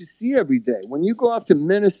continue to see every day. When you go off to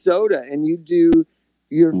Minnesota and you do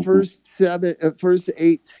your first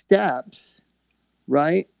 8 steps,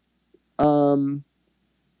 right?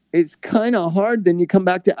 It's kind of hard. Then you come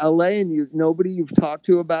back to LA and nobody you've talked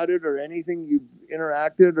to about it or anything you've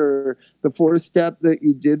interacted or the 4th step that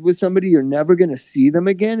you did with somebody, you're never going to see them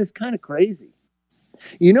again. It's kind of crazy.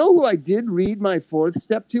 You know who I did read my 4th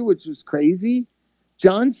step to, which was crazy?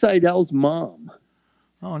 John Seidel's mom.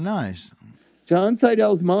 Oh, nice. John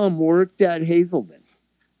Seidel's mom worked at Hazelden.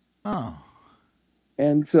 Oh.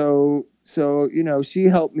 And so she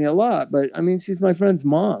helped me a lot. But, I mean, she's my friend's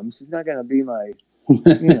mom. She's not going to be my,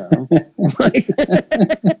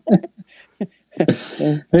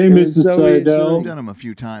 Hey, Mrs. so Seidel. I've done them a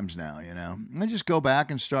few times now, I just go back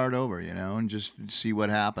and start over, and just see what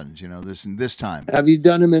happens, this time. Have you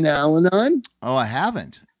done them in Al-Anon? Oh, I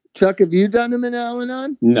haven't. Chuck, have you done them in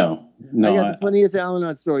Al-Anon? No. I got the funniest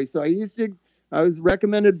Al-Anon story. So I was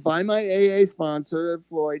recommended by my AA sponsor,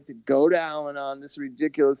 Floyd, to go to Al-Anon. This is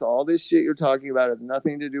ridiculous. All this shit you're talking about has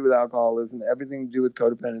nothing to do with alcoholism, everything to do with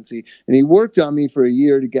codependency. And he worked on me for a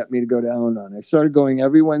year to get me to go to Al-Anon. I started going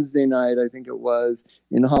every Wednesday night, I think it was,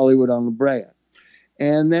 in Hollywood on La Brea.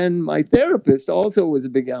 And then my therapist also was a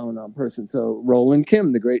big Al-Anon person. So Roland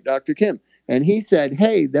Kim, the great Dr. Kim. And he said,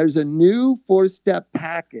 hey, there's a new 4-step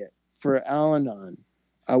packet for Al-Anon.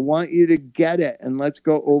 I want you to get it and let's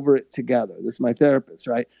go over it together. This is my therapist,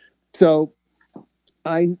 right? So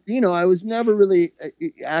I was never really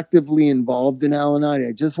actively involved in Al-Anon.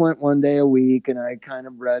 I just went one day a week and I kind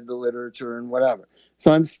of read the literature and whatever.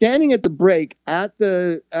 So I'm standing at the break at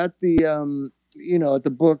the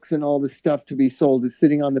books and all the stuff to be sold is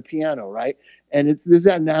sitting on the piano, right? And this is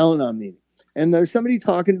at an Al-Anon meeting. And there's somebody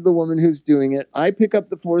talking to the woman who's doing it. I pick up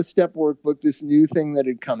the 4-step workbook, this new thing that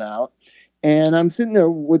had come out. And I'm sitting there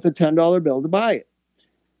with a $10 bill to buy it.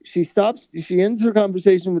 She stops. She ends her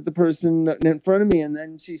conversation with the person in front of me. And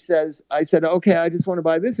then she says, I said, okay, I just want to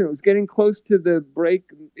buy this. And it was getting close to the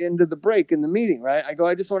end of the break in the meeting, right? I go,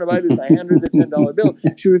 I just want to buy this. I hand her the $10 bill.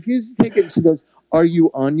 She refused to take it. She goes, are you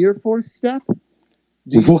on your 4th step?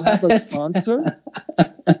 Do you have a sponsor?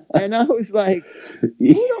 And I was like, who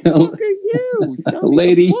the fuck are you? Sell me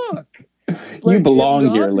Lady. the book. You belong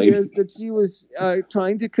here, lady. Is that she was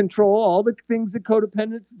trying to control all the things that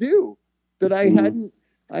codependents do that I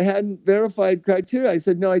hadn't verified criteria. I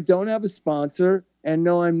said, no, I don't have a sponsor, and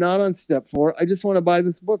no, I'm not on step 4. I just want to buy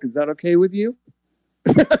this book. Is that okay with you?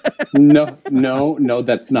 No,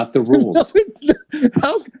 that's not the rules.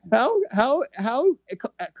 How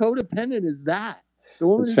codependent is that? The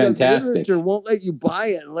woman It's who does fantastic. literature won't let you buy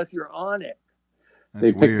it unless you're on it.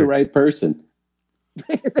 They picked the right person.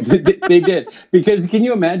 They did, because can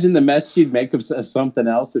you imagine the mess she'd make of something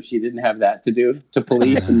else if she didn't have that to do, to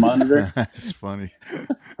police and monitor? It's funny.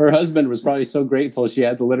 Her husband was probably so grateful she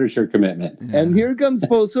had the literature commitment. And here comes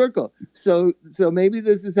full circle. So maybe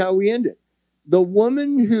this is how we end it. The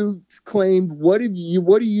woman who claimed, what do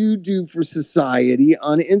you do for society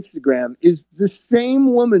on Instagram is the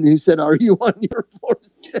same woman who said, are you on your fourth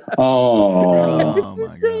step? Oh, It's the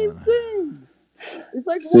my same God. thing. It's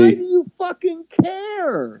like, See? why do you fucking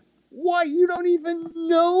care? Why? You don't even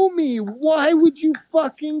know me. Why would you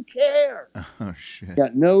fucking care? Oh shit.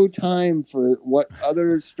 Got no time for what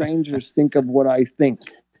other strangers think of what I think.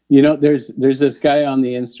 you know, there's this guy on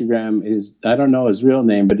the Instagram. I don't know his real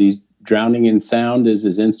name, but he's Drowning in Sound is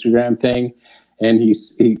his Instagram thing, and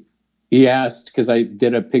he asked, because I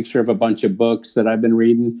did a picture of a bunch of books that I've been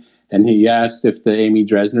reading, and he asked if the Amy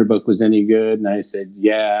Dresner book was any good, and I said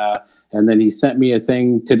yeah. And then he sent me a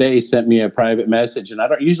thing today, sent me a private message, and I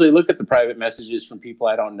don't usually look at the private messages from people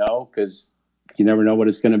I don't know, because you never know what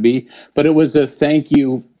it's going to be. But it was a thank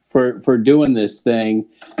you for doing this thing.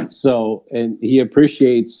 So, and he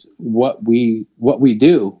appreciates what we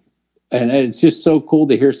do. And it's just so cool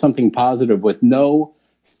to hear something positive with no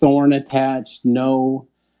thorn attached. No,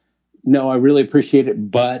 I really appreciate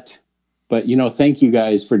it. But, thank you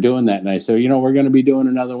guys for doing that. And I said, we're going to be doing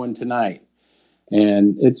another one tonight.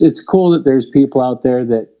 And it's cool that there's people out there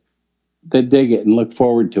that dig it and look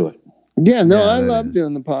forward to it. Yeah, no, Yeah, I that love is.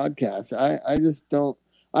 doing the podcast. I just don't,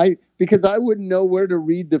 because I wouldn't know where to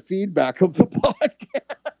read the feedback of the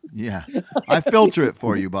podcast. Yeah. I filter it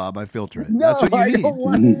for you, Bob. I filter it. No, That's what you I need. don't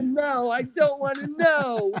want to know. I don't want to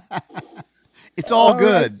know. It's all right,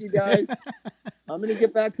 good. you guys. I'm going to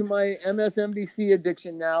get back to my MSNBC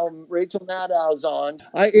addiction now. Rachel Maddow's on.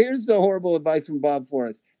 Here's the horrible advice from Bob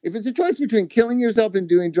Forrest. If it's a choice between killing yourself and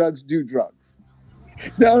doing drugs, do drugs.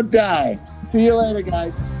 Don't die. See you later,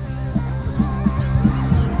 guys.